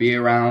 fun to be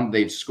around.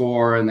 They'd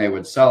score and they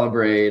would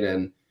celebrate.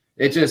 And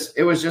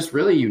it was just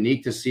really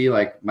unique to see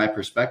like my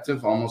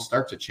perspective almost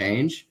start to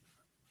change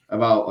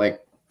about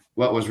like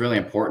what was really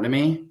important to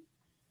me.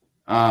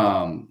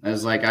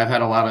 As like, I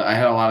had a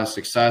lot of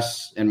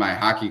success in my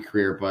hockey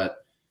career,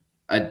 but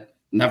I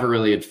never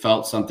really had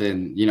felt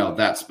something,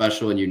 that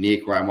special and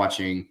unique where I'm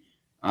watching,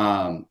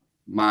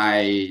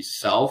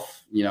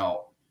 myself,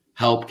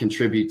 help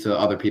contribute to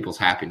other people's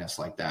happiness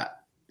like that.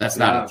 That's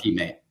not a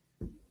teammate,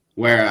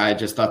 where I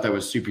just thought that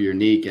was super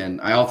unique.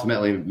 And I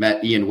ultimately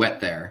met Ian Witt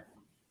there.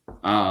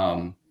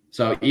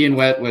 So Ian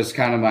Witt was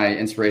kind of my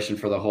inspiration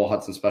for the whole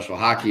Hudson Special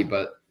Hockey,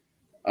 but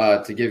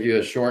to give you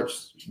a short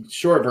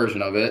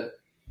version of it,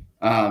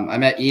 I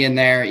met Ian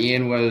there.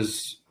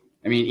 Ian's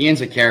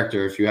a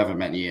character if you haven't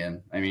met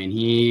Ian. I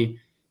mean,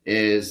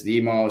 is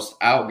the most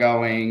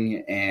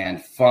outgoing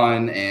and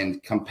fun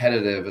and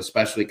competitive,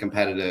 especially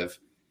competitive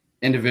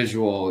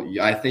individual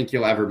I think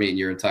you'll ever meet in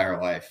your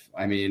entire life.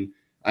 I mean,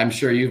 I'm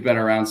sure you've been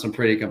around some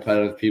pretty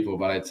competitive people,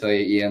 but I tell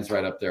you, Ian's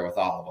right up there with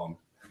all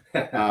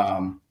of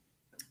them.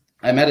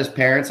 I met his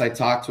parents. I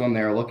talked to them.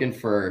 They were looking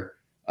for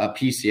a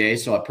PCA,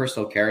 so a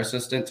personal care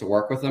assistant, to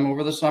work with them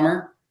over the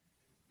summer.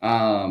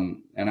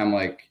 And I'm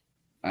like,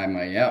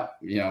 yeah,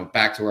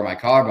 back to where my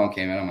collarbone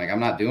came in. I'm like,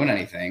 I'm not doing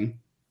anything.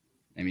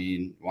 I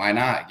mean, why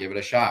not? Give it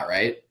a shot,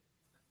 right?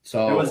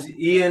 So it was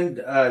Ian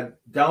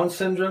Down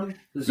syndrome?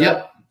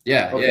 Yep.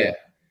 Yeah. Okay.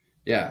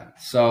 Yeah.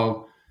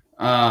 So,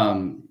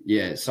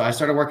 so I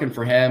started working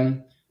for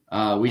him.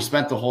 We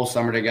spent the whole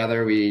summer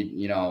together.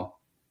 We,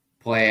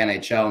 play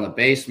NHL in the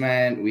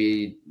basement.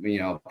 We,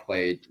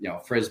 played,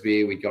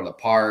 Frisbee. We'd go to the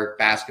park,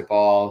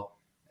 basketball.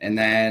 And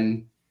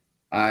then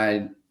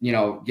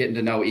getting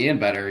to know Ian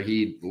better,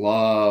 he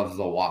loves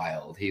the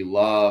wild. He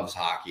loves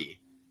hockey,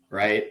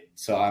 right?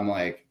 So I'm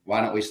like,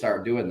 why don't we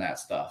start doing that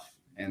stuff?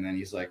 And then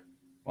he's like,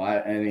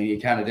 well, and he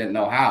kind of didn't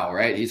know how,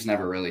 right? He's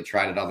never really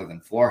tried it other than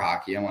floor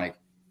hockey. I'm like,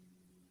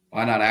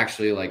 why not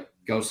actually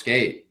go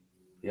skate?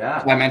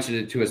 Yeah. So I mentioned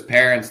it to his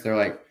parents. They're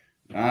like,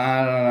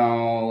 I don't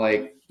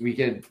know, we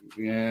could,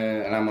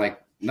 and I'm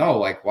like, no,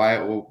 why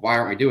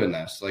aren't we doing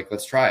this?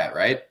 Let's try it,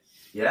 right?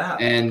 Yeah.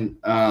 And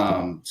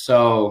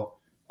so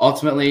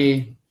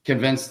ultimately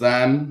convinced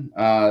them.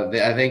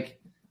 I think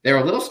they were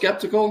a little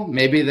skeptical.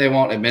 Maybe they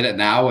won't admit it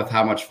now with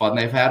how much fun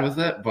they've had with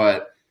it,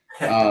 but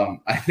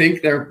I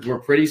think we're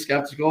pretty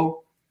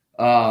skeptical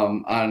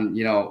on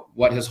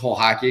what his whole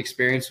hockey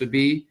experience would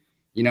be.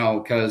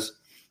 Because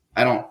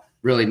I don't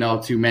really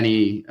know too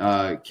many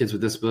kids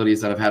with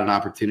disabilities that have had an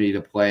opportunity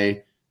to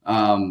play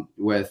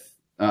with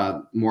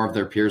more of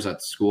their peers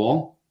at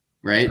school,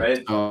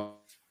 right? So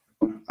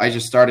I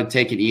just started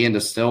taking Ian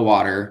to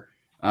Stillwater.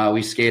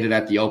 We skated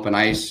at the open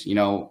ice,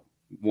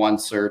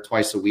 once or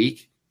twice a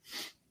week,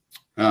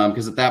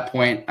 because at that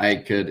point I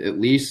could at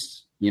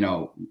least,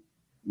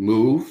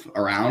 move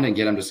around and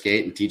get him to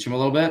skate and teach him a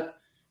little bit.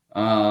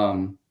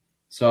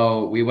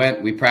 So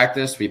we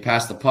practiced, we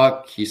passed the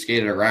puck, he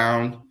skated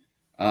around,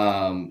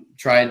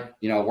 tried,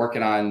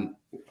 working on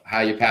how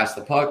you pass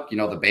the puck,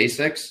 the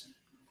basics.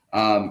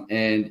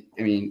 And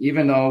I mean,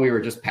 even though we were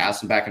just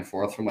passing back and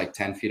forth from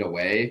 10 feet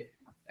away,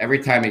 every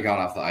time he got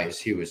off the ice,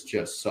 he was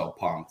just so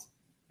pumped.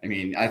 I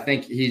mean, I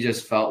think he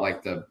just felt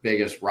like the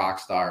biggest rock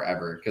star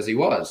ever, because he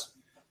was,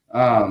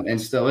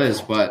 and still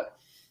is. But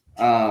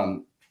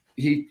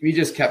he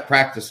just kept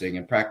practicing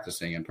and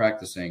practicing and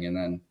practicing. And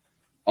then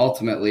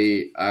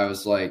ultimately I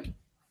was like,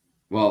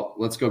 well,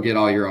 let's go get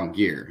all your own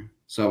gear.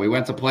 So we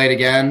went to play it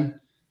again.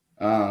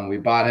 We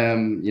bought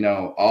him,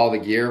 all the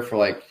gear for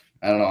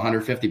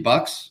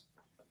 $150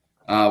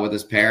 with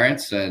his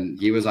parents. And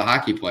he was a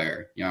hockey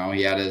player.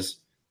 He had his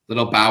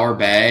little Bauer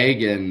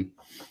bag and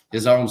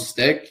his own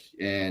stick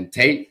and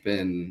tape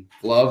and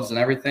gloves and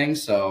everything.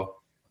 So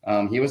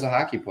he was a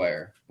hockey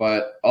player.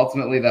 But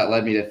ultimately that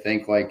led me to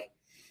think,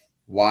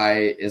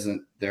 why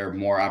isn't there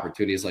more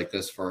opportunities like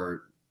this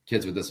for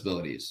kids with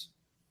disabilities?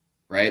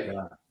 Right.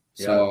 Yeah.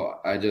 So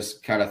I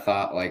just kind of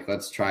thought,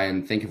 let's try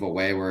and think of a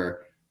way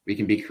where we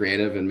can be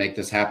creative and make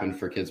this happen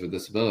for kids with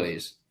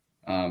disabilities.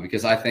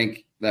 Because I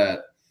think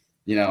that,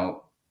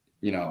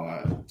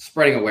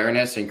 spreading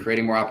awareness and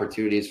creating more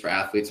opportunities for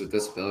athletes with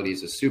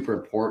disabilities is super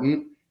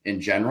important in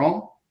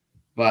general,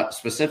 but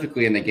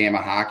specifically in the game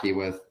of hockey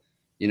with,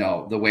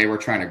 the way we're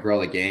trying to grow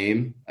the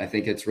game. I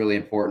think it's really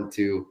important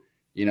to,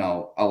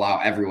 allow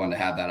everyone to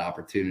have that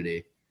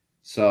opportunity.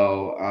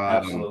 So,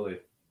 absolutely.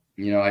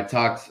 I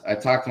talked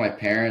to my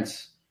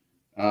parents,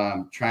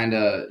 trying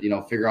to,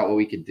 figure out what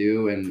we could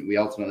do. And we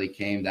ultimately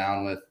came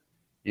down with,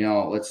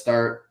 let's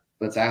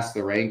ask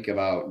the rink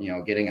about,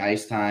 getting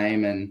ice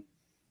time and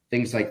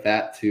things like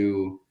that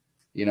to,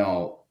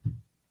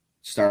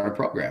 start a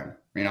program,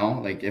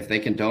 if they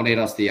can donate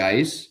us the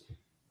ice,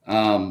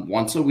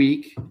 once a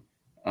week,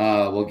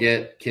 we'll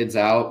get kids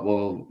out.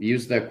 We'll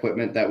use the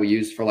equipment that we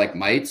use for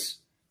mites,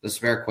 the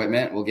spare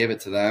equipment. We'll give it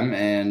to them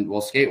and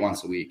we'll skate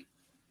once a week.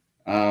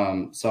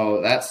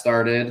 So that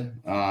started,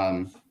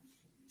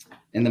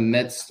 in the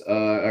midst,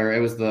 or it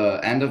was the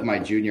end of my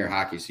junior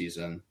hockey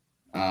season.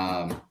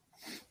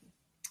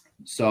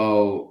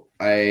 So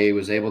I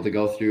was able to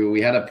go through,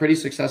 we had a pretty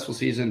successful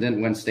season,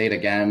 didn't win state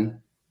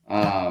again.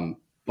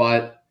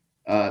 But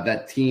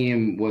that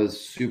team was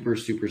super,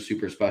 super,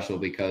 super special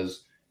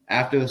because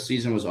after the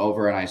season was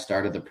over and I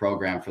started the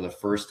program for the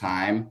first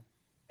time,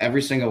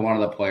 every single one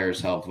of the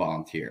players helped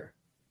volunteer.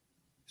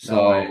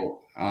 So,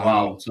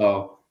 wow.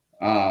 So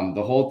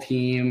the whole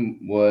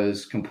team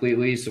was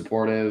completely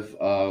supportive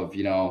of,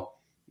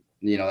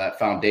 that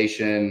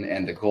foundation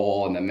and the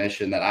goal and the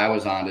mission that I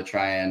was on to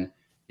try and,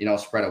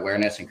 spread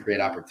awareness and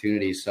create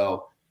opportunities.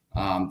 So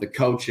the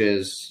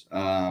coaches,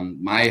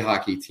 my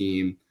hockey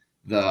team,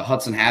 the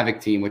Hudson Havoc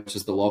team, which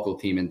is the local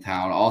team in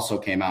town, also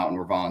came out and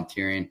were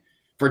volunteering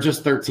for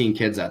just 13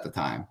 kids at the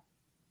time.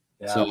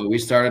 Yeah. So we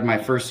started my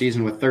first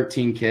season with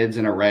 13 kids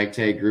in a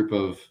ragtag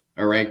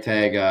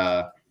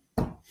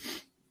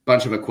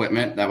bunch of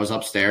equipment that was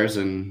upstairs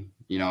in,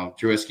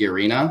 Drewiske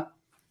Arena.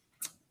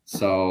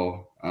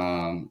 So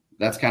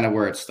that's kind of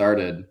where it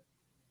started.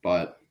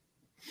 But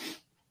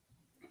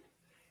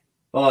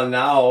well,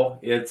 now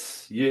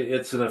it's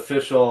an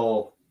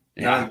official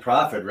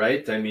nonprofit,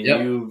 right? I mean,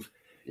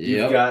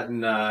 you've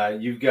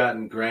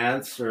gotten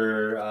grants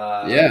or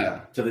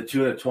to the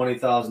tune of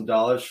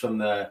 $20,000 from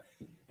the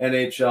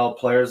NHL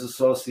Players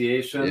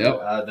Association,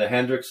 the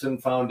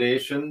Hendrickson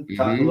Foundation.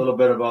 Talk a little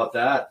bit about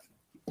that.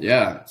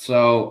 Yeah.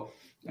 So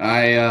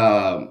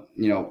I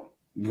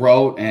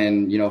wrote,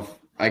 and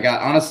I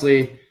got,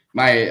 honestly,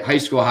 my high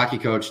school hockey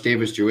coach,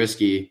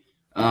 Drewiske,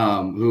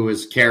 who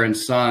was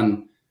Karen's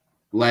son,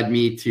 led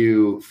me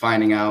to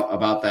finding out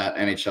about that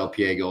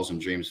NHLPA Goals and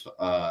Dreams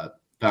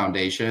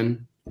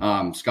Foundation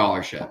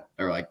scholarship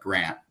or like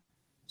grant.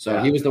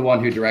 So he was the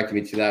one who directed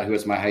me to that, who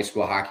was my high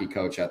school hockey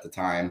coach at the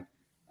time.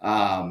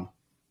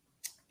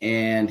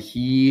 And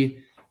he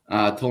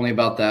told me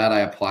about that. I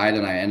applied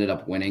and I ended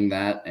up winning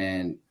that.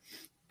 And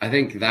I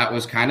think that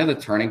was kind of the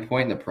turning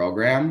point in the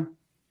program.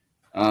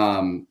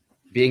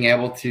 Being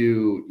able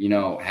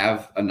to,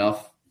 have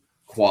enough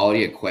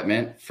quality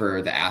equipment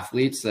for the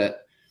athletes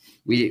that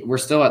we're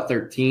still at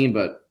 13,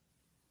 but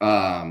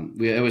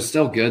it was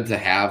still good to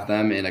have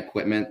them in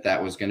equipment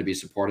that was going to be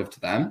supportive to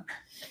them.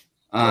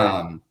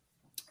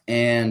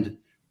 And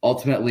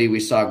ultimately we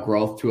saw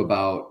growth to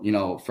about,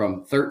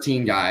 from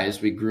 13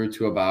 guys, we grew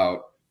to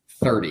about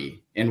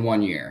 30 in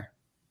 1 year.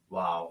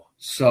 Wow.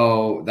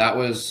 So that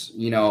was,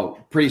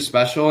 pretty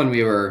special. And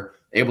we were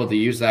able to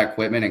use that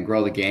equipment and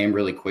grow the game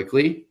really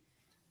quickly.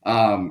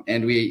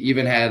 And we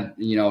even had,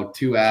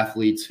 2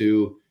 athletes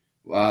who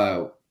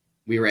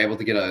we were able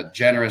to get a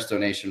generous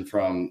donation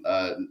from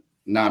a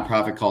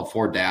nonprofit called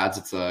For Dads.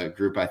 It's a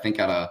group, I think,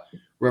 out of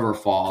River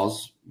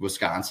Falls,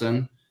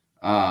 Wisconsin,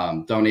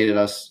 donated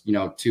us,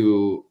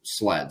 2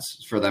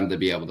 sleds for them to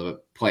be able to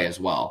play as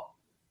well.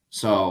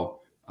 So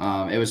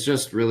it was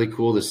just really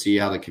cool to see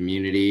how the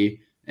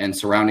community and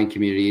surrounding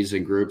communities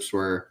and groups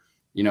were,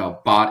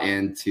 bought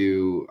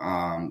into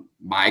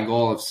my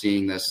goal of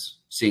seeing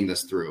this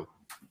through.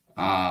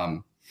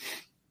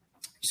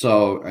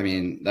 So, I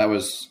mean, that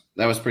was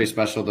pretty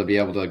special to be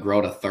able to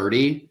grow to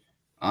 30.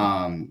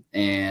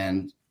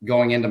 And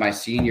going into my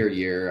senior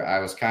year, I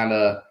was kind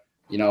of,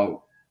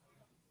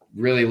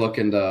 really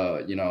looking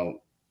to,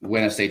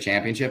 win a state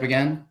championship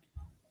again.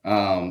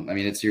 I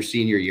mean, it's your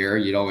senior year.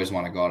 You'd always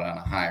want to go out on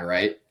a high,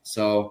 right?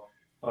 So,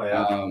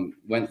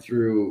 went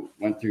through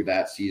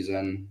that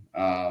season,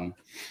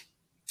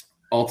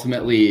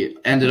 ultimately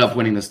ended up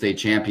winning the state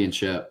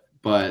championship.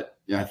 But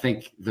I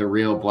think the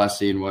real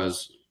blessing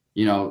was,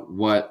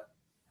 what,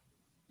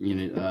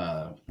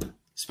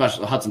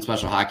 Hudson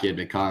Special Hockey had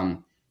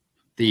become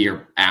the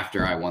year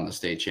after I won the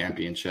state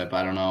championship.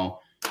 I don't know.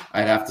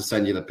 I'd have to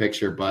send you the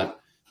picture, but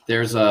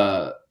there's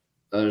a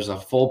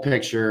full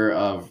picture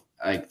of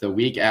like the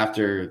week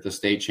after the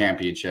state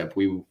championship.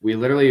 We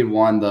literally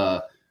won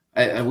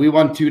we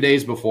won 2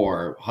 days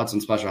before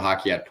Hudson Special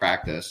Hockey had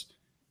practice,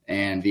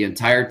 and the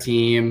entire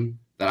team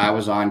that I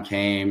was on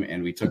came,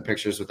 and we took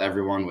pictures with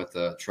everyone with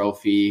the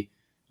trophy.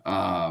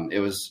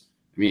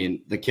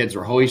 The kids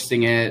were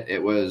hoisting it.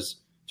 It was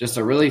just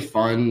a really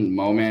fun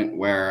moment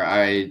where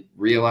I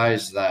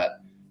realized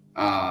that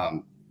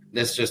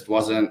this just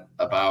wasn't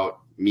about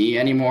me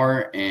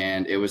anymore,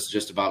 and it was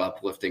just about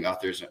uplifting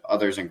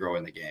others and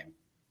growing the game.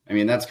 I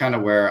mean, that's kind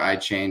of where I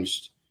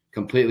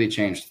completely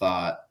changed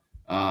thought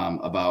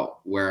about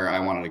where I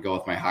wanted to go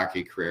with my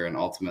hockey career, and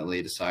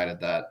ultimately decided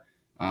that,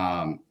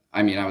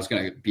 I was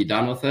going to be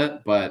done with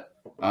it, but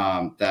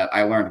that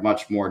I learned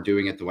much more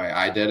doing it the way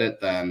I did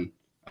it than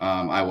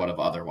I would have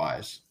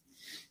otherwise.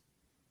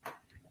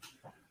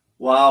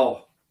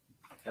 Wow.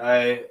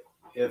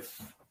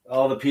 If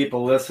all the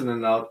people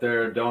listening out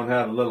there don't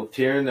have a little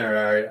tear in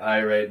their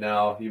eye right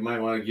now, you might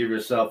want to give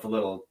yourself a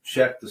little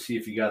check to see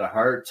if you got a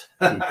heart.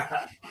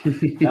 That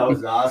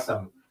was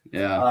awesome.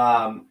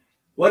 Yeah.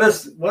 What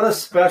a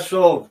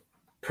special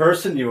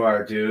person you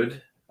are,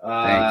 dude.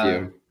 Thank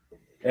you.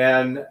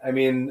 And I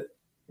mean,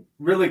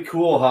 really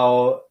cool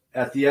how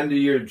at the end of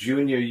your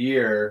junior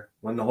year,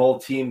 when the whole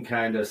team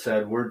kind of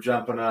said, we're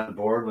jumping on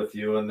board with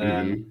you. And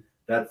then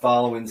that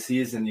following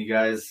season, you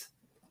guys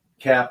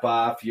cap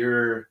off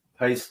your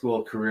high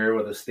school career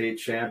with a state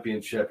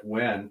championship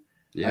win.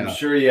 Yeah. I'm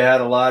sure you had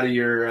a lot of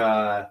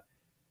your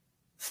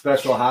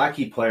special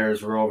hockey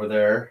players were over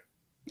there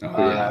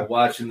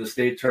watching the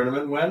state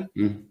tournament win.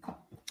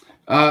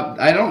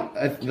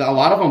 A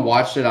lot of them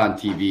watched it on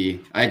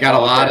TV. I got a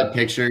lot of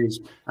pictures.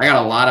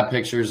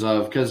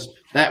 Of, because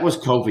that was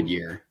COVID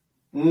year.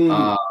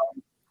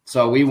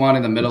 So we won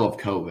in the middle of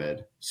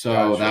COVID.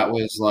 So that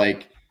was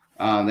like,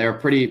 they were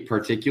pretty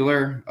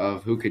particular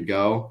of who could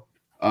go.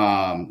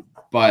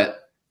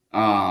 But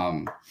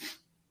I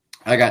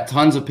got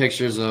tons of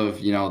pictures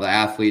of, the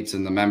athletes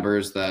and the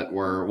members that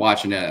were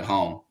watching it at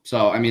home.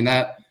 So, I mean,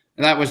 that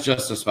was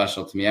just as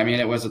special to me. I mean,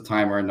 it was a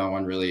time where no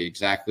one really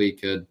exactly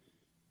could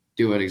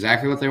do it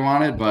exactly what they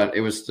wanted, but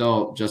it was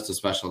still just as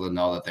special to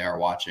know that they are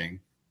watching,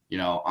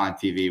 on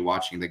TV,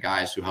 watching the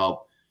guys who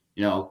help,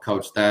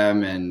 coach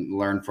them and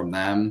learn from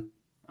them,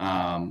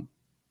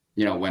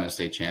 win a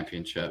state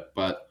championship.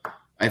 But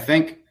I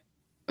think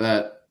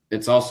that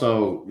it's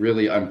also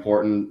really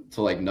important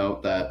to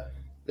note that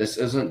this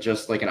isn't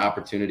just an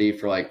opportunity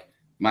for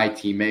my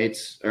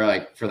teammates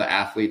or for the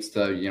athletes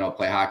to,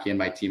 play hockey and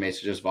my teammates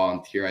to just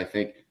volunteer. I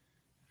think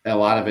a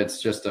lot of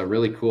it's just a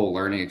really cool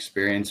learning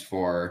experience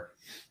for,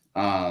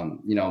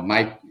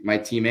 my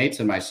teammates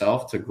and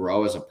myself to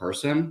grow as a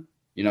person,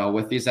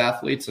 with these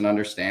athletes and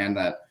understand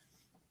that,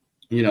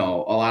 a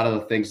lot of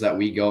the things that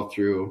we go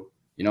through,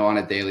 on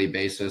a daily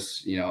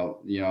basis, a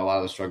lot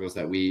of the struggles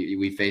that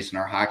we face in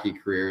our hockey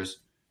careers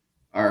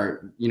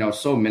are,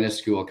 so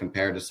minuscule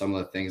compared to some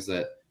of the things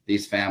that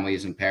these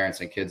families and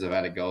parents and kids have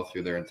had to go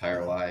through their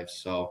entire lives.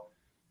 So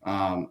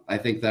I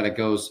think that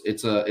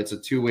it's a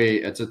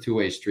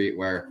two-way street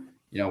where,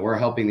 we're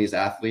helping these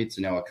athletes,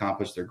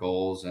 accomplish their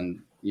goals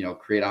and,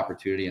 create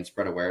opportunity and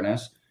spread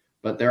awareness,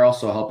 but they're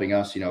also helping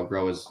us,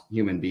 grow as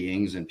human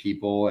beings and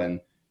people and,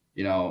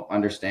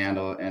 understand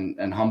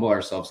and humble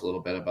ourselves a little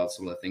bit about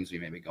some of the things we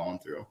may be going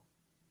through.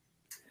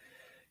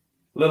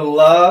 Little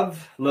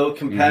love, little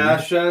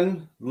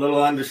compassion,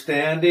 little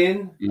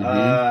understanding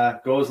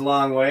goes a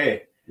long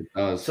way. It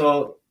does.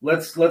 So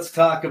let's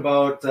talk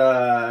about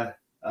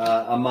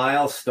a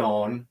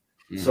milestone,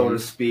 so to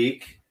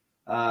speak.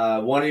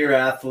 One of your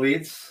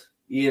athletes,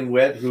 Ian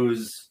Witt,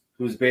 who's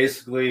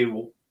basically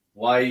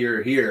why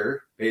you're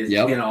here.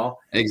 Yep.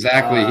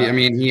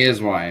 Exactly. He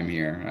is why I'm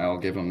here. I'll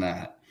give him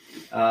that.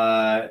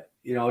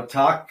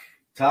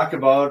 Talk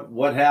about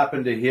what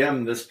happened to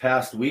him this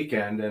past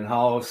weekend and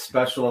how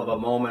special of a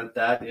moment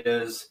that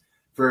is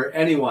for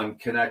anyone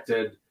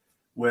connected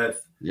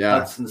with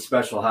Hudson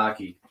special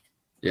hockey.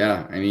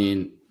 Yeah.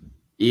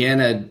 Ian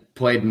had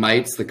played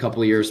mites the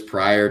couple of years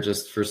prior.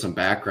 Just for some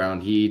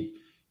background, he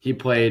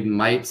played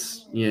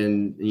mites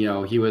in,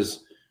 he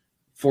was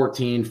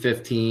 14,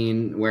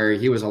 15, where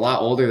he was a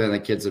lot older than the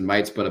kids in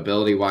mites, but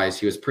ability wise,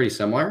 he was pretty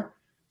similar.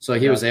 So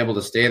he was able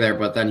to stay there,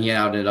 but then he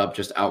ended up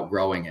just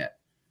outgrowing it.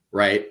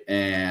 Right.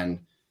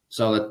 And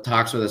so the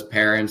talks with his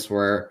parents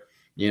were,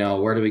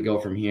 where do we go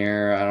from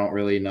here? I don't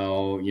really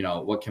know,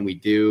 what can we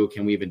do?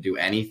 Can we even do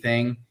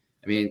anything?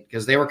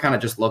 Because they were kind of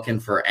just looking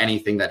for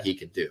anything that he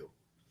could do.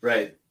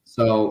 Right.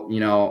 So,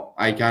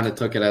 I kind of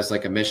took it as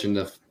a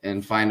mission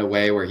and find a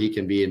way where he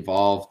can be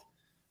involved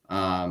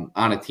on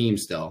a team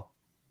still.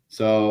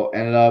 So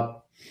ended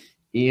up,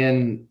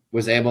 Ian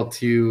was able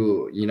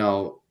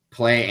to,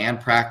 play and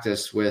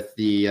practice with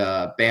the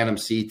Bantam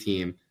C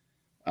team.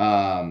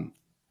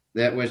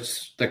 That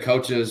which the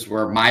coaches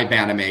were my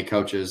Bantam A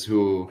coaches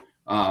who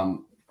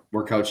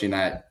were coaching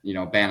that,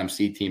 Bantam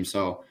C team.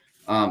 So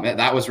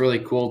that was really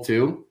cool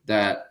too,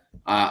 that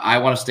I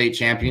won a state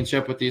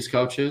championship with these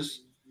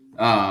coaches.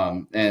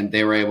 And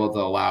they were able to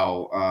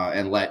allow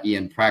and let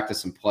Ian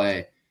practice and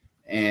play.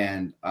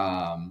 And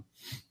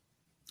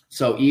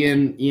so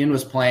Ian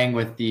was playing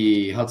with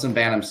the Hudson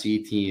Bantam C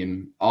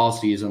team all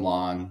season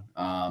long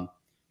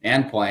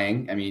and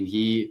playing.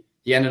 He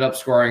ended up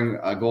scoring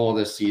a goal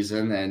this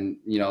season, and,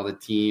 the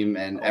team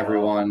and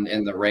everyone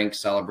in the rink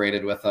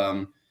celebrated with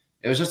him.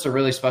 It was just a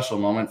really special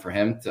moment for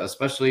him to,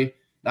 especially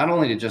not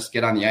only to just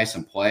get on the ice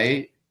and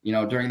play,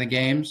 during the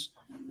games,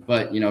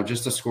 but,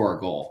 just to score a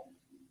goal.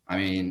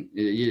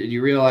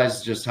 You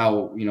realize just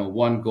how,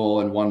 one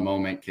goal in one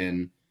moment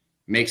can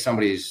make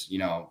somebody's,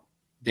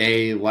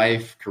 day,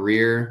 life,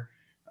 career.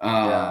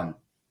 And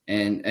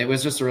it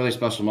was just a really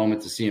special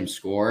moment to see him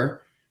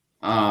score.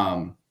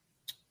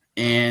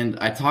 And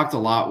I talked a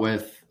lot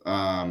with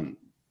some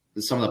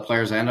of the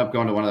players. I ended up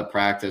going to one of the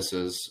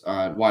practices,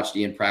 watched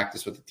Ian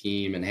practice with the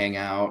team and hang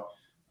out.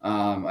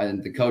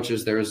 And the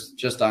coaches, there was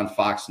just on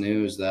Fox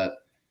News that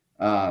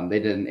they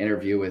did an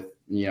interview with,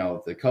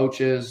 the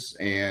coaches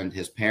and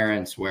his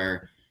parents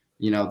where,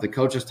 the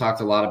coaches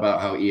talked a lot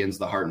about how Ian's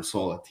the heart and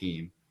soul of the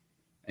team.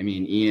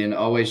 Ian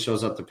always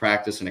shows up to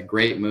practice in a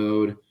great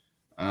mood.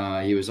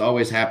 He was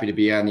always happy to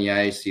be on the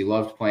ice. He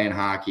loved playing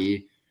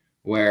hockey,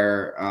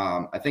 where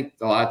I think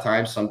a lot of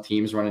times some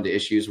teams run into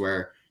issues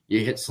where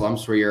you hit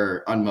slumps where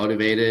you're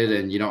unmotivated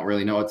and you don't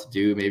really know what to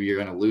do. Maybe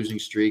you're in a losing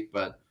streak,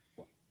 but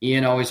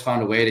Ian always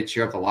found a way to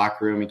cheer up the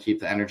locker room and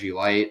keep the energy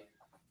light.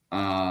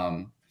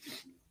 And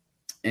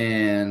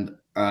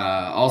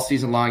all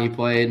season long he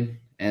played,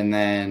 and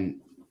then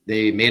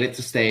they made it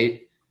to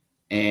state.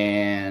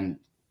 And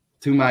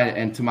to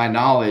my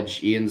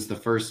knowledge, Ian's the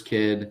first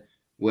kid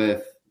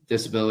with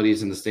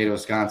disabilities in the state of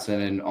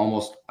Wisconsin and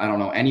almost, I don't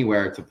know,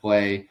 anywhere to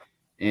play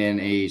in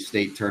a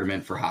state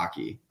tournament for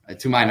hockey.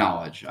 To my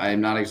knowledge,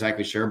 I'm not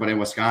exactly sure, but in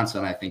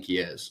Wisconsin, I think he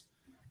is.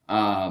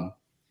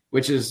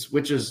 Which is,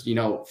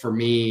 for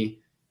me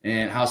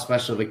and how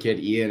special of a kid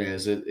Ian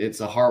is,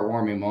 it's a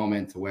heartwarming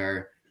moment to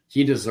where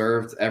he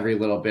deserved every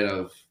little bit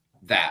of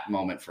that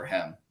moment for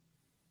him.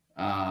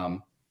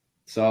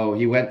 So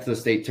he went to the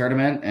state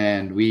tournament,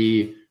 and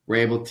we were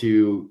able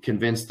to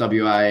convince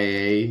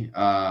WIAA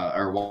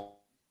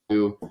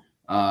to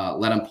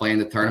let him play in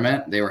the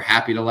tournament. They were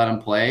happy to let him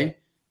play.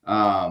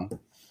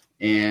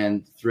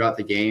 And throughout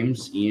the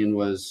games, Ian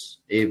was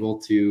able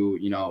to,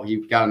 he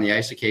got on the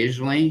ice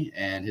occasionally,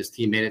 and his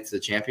team made it to the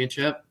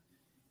championship.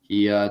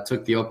 He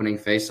took the opening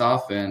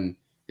faceoff, and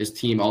his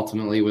team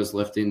ultimately was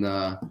lifting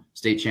the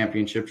state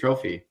championship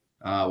trophy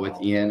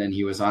with Ian. And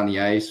he was on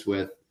the ice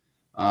with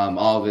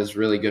all of his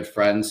really good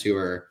friends who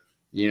are,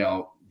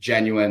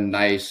 genuine,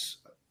 nice,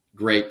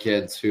 great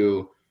kids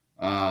who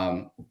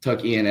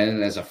took Ian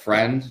in as a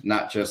friend,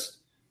 not just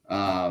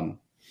a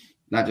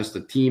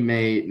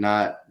teammate,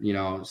 not,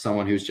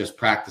 someone who's just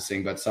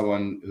practicing, but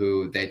someone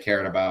who they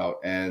cared about.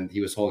 And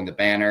he was holding the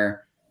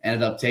banner,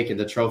 ended up taking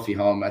the trophy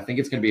home. I think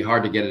it's going to be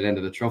hard to get it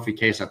into the trophy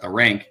case at the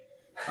rink.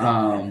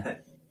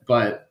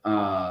 But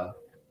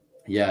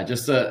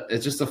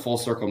it's just a full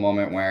circle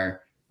moment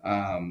where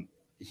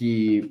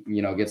he,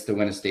 gets to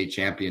win a state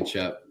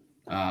championship.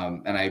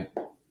 And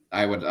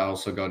I would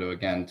also go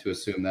to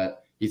assume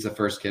that he's the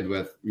first kid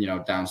with,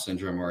 Down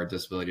syndrome or a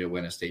disability to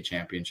win a state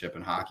championship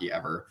in hockey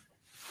ever.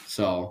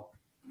 So,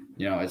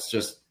 it's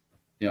just,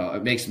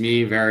 it makes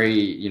me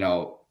very,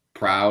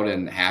 proud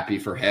and happy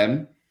for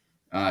him,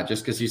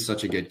 just because he's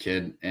such a good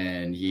kid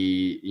and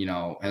he,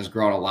 has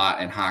grown a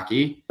lot in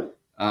hockey.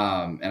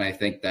 And I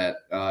think that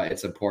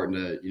it's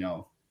important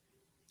to,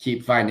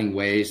 keep finding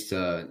ways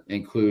to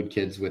include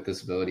kids with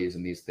disabilities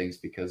in these things,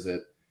 because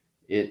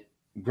it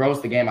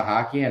grows the game of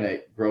hockey and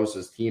it grows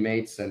his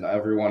teammates and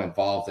everyone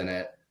involved in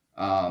it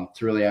to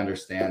really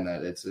understand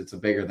that it's a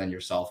bigger than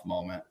yourself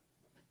moment.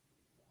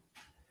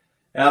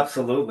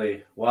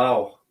 Absolutely.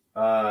 Wow.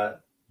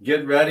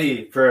 Get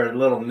ready for a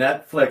little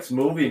Netflix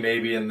movie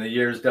maybe in the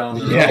years down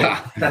the road.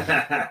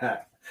 Yeah.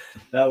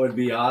 That would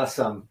be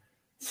awesome.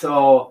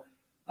 So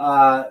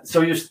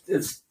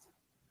it's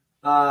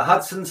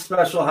Hudson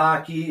Special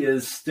Hockey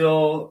is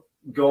still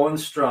going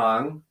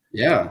strong.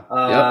 Yeah.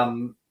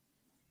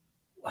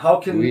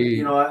 How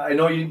can I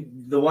know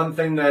the one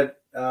thing that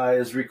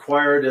is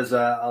required is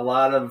a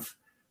lot of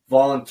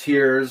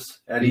volunteers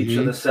at each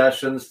of the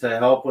sessions to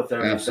help with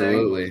everything.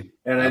 Absolutely.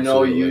 And I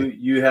know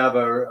you have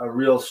a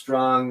real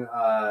strong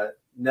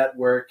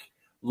network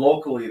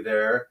locally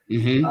there.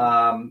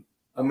 I'm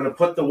going to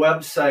put the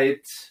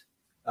website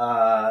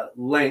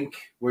link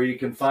where you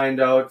can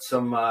find out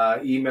some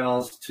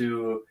emails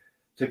to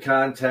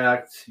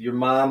contact. Your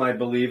mom, I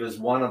believe, is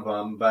one of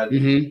them. But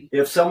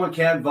if someone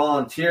can't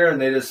volunteer and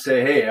they just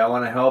say, hey, I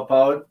want to help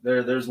out,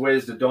 there's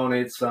ways to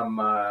donate some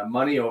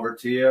money over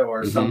to you,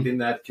 or something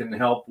that can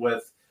help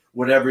with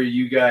whatever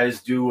you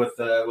guys do with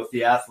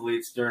the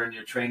athletes during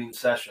your training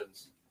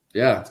sessions.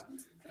 Yeah,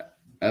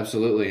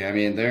 absolutely. I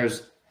mean,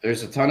 there's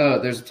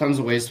tons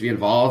of ways to be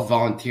involved.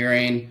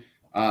 Volunteering,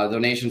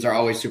 donations are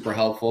always super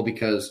helpful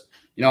because,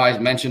 I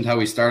mentioned how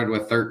we started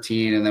with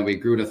 13 and then we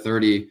grew to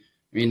 30.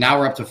 I mean, now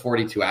we're up to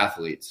 42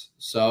 athletes.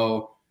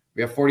 So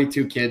we have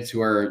 42 kids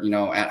who are,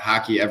 at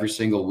hockey every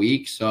single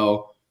week.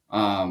 So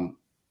I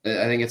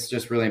think it's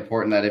just really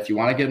important that if you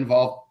want to get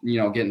involved,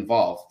 get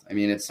involved. I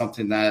mean, it's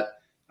something that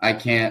I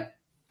can't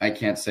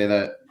say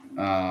that,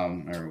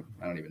 or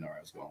I don't even know where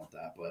I was going with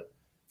that, but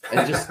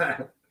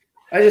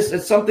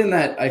it's something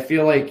that I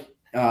feel like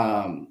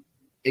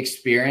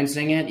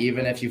experiencing it,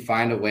 even if you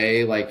find a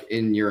way, like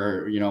in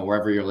your,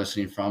 wherever you're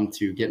listening from,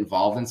 to get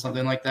involved in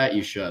something like that,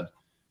 you should.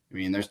 I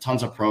mean, there's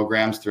tons of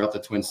programs throughout the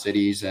Twin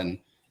Cities and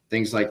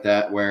things like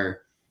that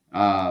where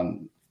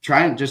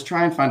try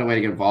and find a way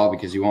to get involved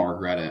because you won't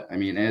regret it. I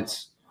mean,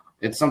 it's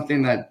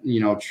something that,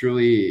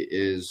 truly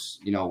is,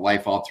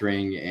 life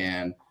altering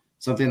and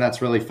something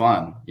that's really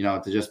fun,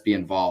 to just be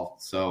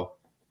involved. So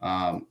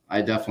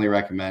I definitely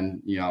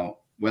recommend,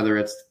 whether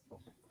it's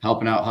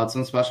helping out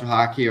Hudson Special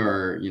Hockey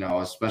or,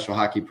 a special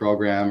hockey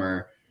program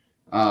or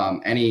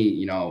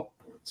any,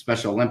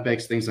 Special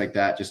Olympics, things like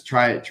that. Just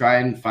try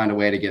and find a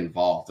way to get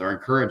involved or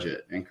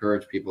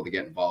encourage people to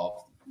get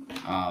involved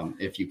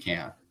if you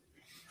can.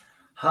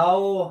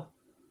 How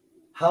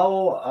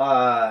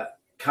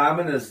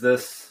common is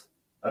this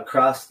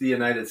across the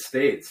United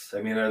States?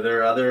 I mean, are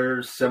there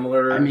other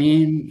similar to what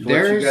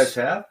you guys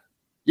have?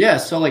 Yeah.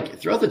 So like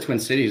throughout the Twin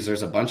Cities,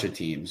 there's a bunch of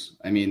teams.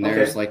 I mean,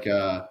 there's I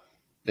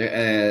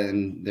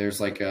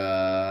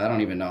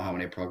don't even know how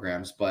many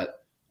programs, but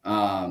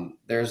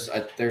there's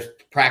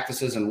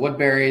practices in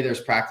Woodbury.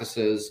 There's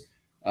practices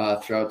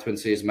throughout Twin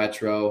Cities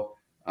Metro.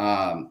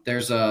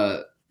 There's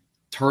a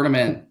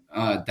tournament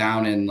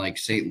down in like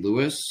St.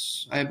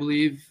 Louis, I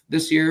believe,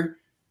 this year.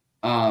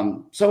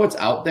 So it's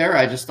out there.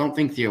 I just don't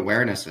think the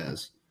awareness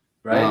is.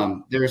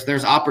 Right.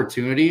 There's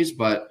opportunities,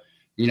 but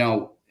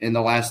in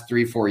the last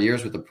 3-4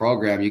 years with the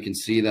program, you can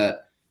see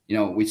that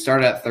we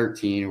started at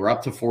 13, we're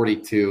up to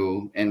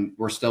 42, and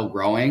we're still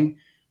growing.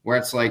 Where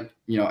it's like,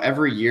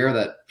 every year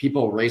that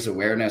people raise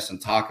awareness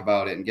and talk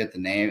about it and get the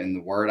name and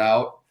the word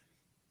out,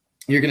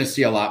 you're going to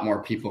see a lot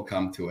more people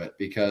come to it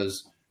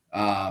because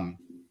I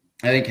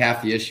think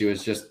half the issue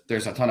is just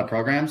there's a ton of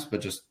programs,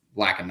 but just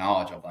lack of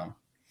knowledge of them.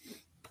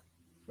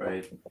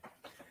 Right.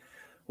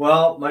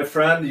 Well, my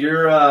friend,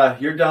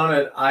 you're down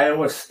at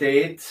Iowa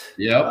State.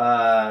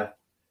 Yep.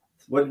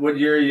 What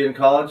year are you in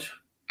college?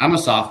 I'm a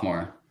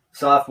sophomore.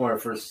 Sophomore.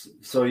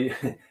 So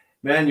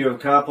Man, you've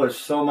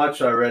accomplished so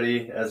much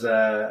already as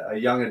a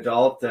young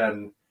adult,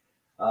 and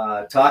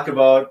talk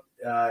about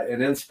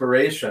an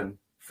inspiration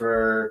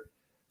for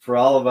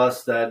all of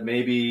us that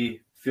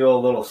maybe feel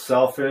a little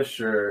selfish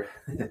or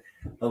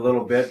a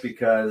little bit,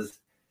 because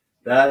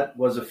that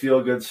was a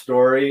feel-good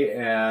story,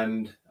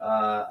 and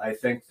I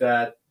think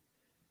that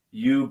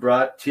you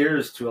brought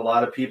tears to a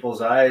lot of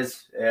people's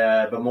eyes,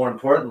 but more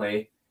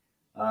importantly,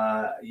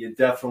 you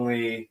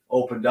definitely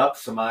opened up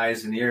some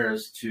eyes and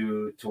ears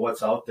to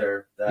what's out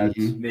there that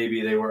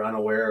maybe they were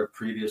unaware of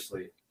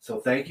previously. So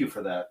thank you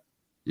for that.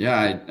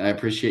 Yeah, I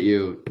appreciate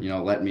you,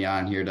 letting me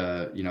on here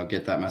to,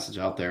 get that message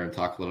out there and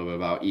talk a little bit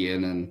about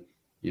Ian and,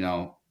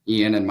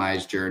 Ian and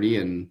Mai's journey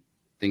and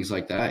things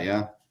like that.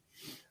 Yeah.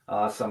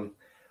 Awesome.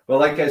 Well,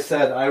 like I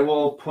said, I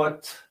will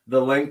put the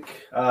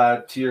link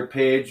to your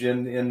page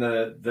in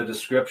the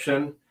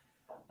description.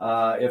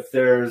 If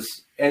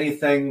there's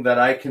anything that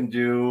I can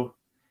do,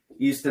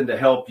 Easton, to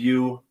help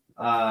you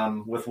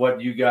with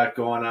what you got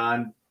going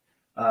on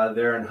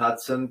there in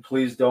Hudson,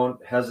 please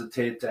don't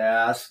hesitate to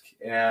ask.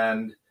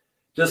 And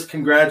just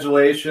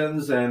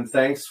congratulations and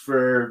thanks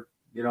for,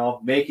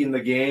 making the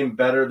game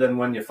better than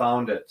when you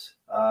found it.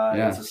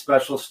 It's a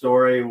special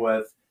story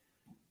with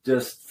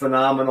just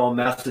phenomenal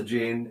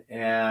messaging.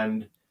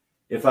 And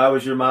if I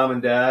was your mom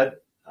and dad,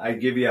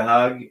 I'd give you a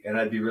hug and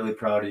I'd be really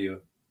proud of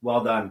you.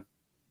 Well done.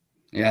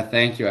 Yeah,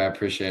 thank you. I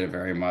appreciate it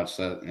very much.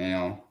 That,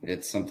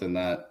 it's something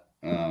that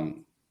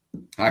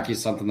hockey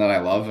is something that I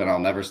love, and I'll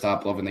never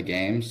stop loving the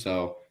game.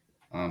 So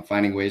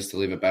finding ways to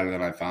leave it better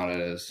than I found it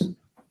is,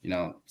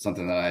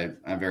 something that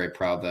I'm very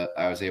proud that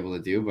I was able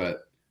to do.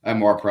 But I'm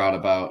more proud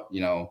about,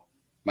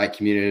 my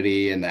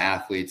community and the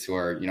athletes who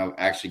are,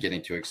 actually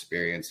getting to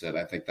experience it.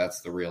 I think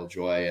that's the real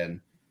joy, and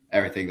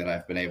everything that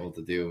I've been able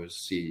to do is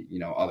see,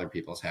 other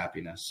people's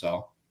happiness.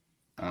 So,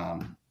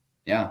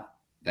 yeah,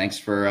 thanks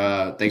for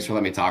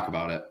letting me talk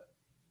about it.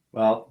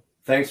 Well,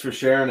 thanks for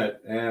sharing it.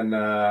 And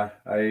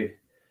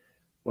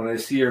when I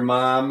see your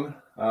mom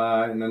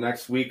in the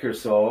next week or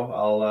so,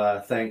 I'll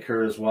thank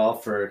her as well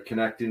for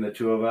connecting the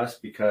two of us,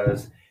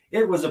 because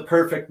it was a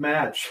perfect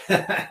match.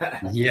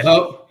 Yep.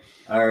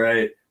 All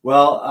right.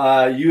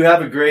 Well, you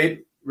have a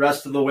great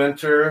rest of the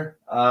winter.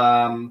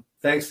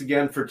 Thanks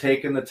again for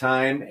taking the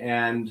time,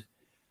 and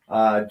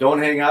don't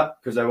hang up,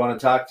 because I want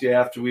to talk to you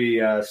after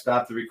we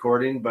stop the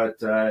recording. But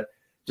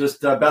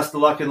just best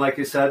of luck. And like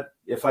I said,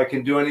 if I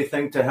can do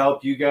anything to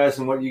help you guys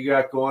and what you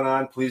got going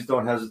on, please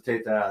don't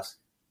hesitate to ask.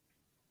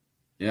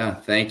 Yeah.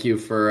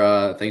 Thanks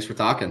for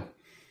talking.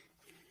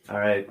 All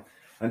right.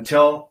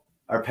 Until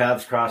our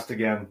paths crossed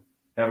again,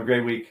 have a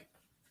great week.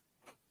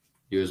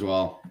 You as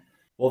well.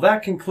 Well,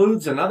 that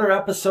concludes another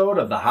episode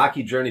of the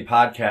Hockey Journey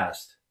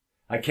podcast.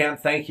 I can't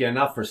thank you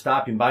enough for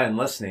stopping by and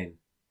listening.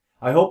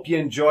 I hope you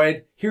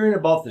enjoyed hearing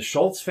about the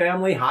Schultz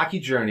family hockey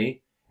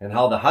journey and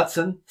how the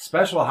Hudson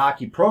Special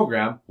Hockey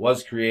Program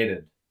was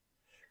created.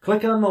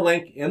 Click on the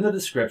link in the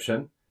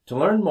description to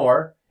learn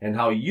more and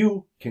how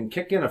you can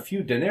kick in a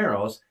few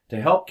dineros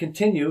to help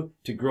continue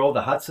to grow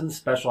the Hudson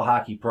Special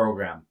Hockey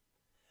Program.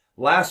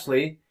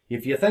 Lastly,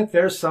 if you think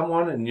there's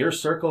someone in your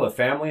circle of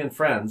family and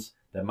friends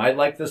that might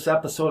like this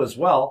episode as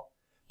well,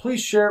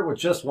 please share it with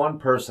just one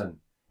person.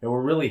 It will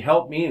really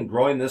help me in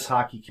growing this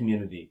hockey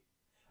community.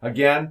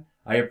 Again,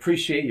 I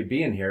appreciate you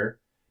being here.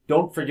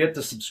 Don't forget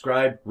to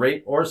subscribe,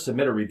 rate, or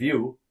submit a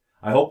review.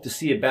 I hope to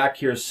see you back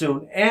here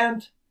soon.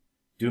 And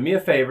do me a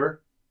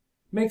favor,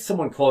 make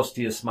someone close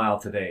to you smile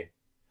today.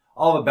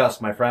 All the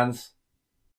best, my friends.